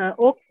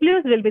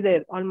 Oakblues will be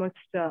there almost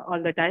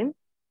all the time.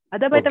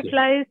 Other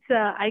butterflies,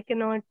 I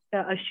cannot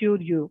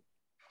assure you.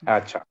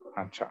 Acha.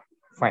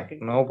 Fine. Okay.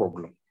 No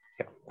problem.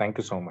 Yeah. Thank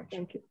you so much.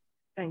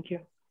 Thank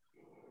you.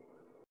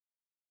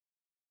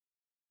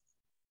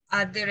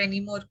 Are there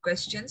any more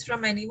questions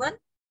from anyone?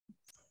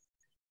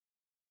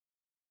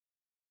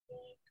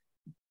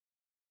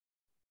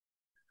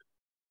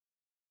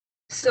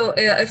 So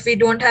if we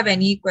don't have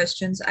any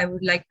questions, I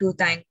would like to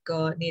thank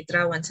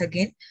Netra once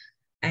again,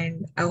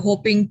 and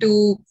hoping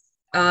to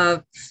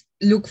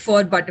look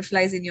for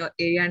butterflies in your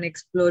area and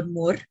explore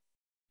more.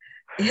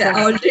 Yeah,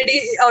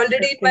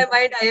 already in my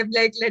mind, I am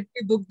like, let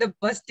me book the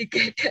bus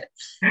ticket.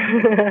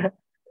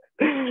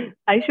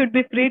 I should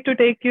be free to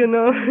take you,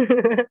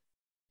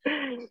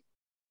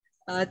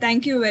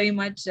 Thank you very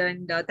much,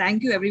 and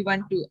thank you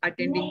everyone to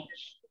attending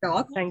the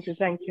talk. Thank you.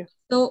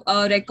 So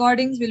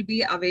recordings will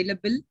be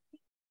available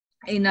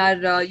in our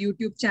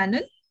YouTube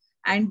channel,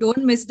 and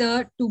don't miss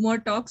the 2 more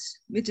talks,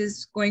 which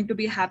is going to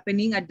be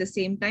happening at the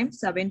same time,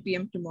 7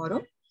 p.m.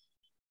 tomorrow.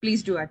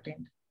 Please do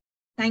attend.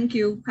 Thank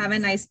you. Have a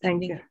nice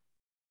evening. You.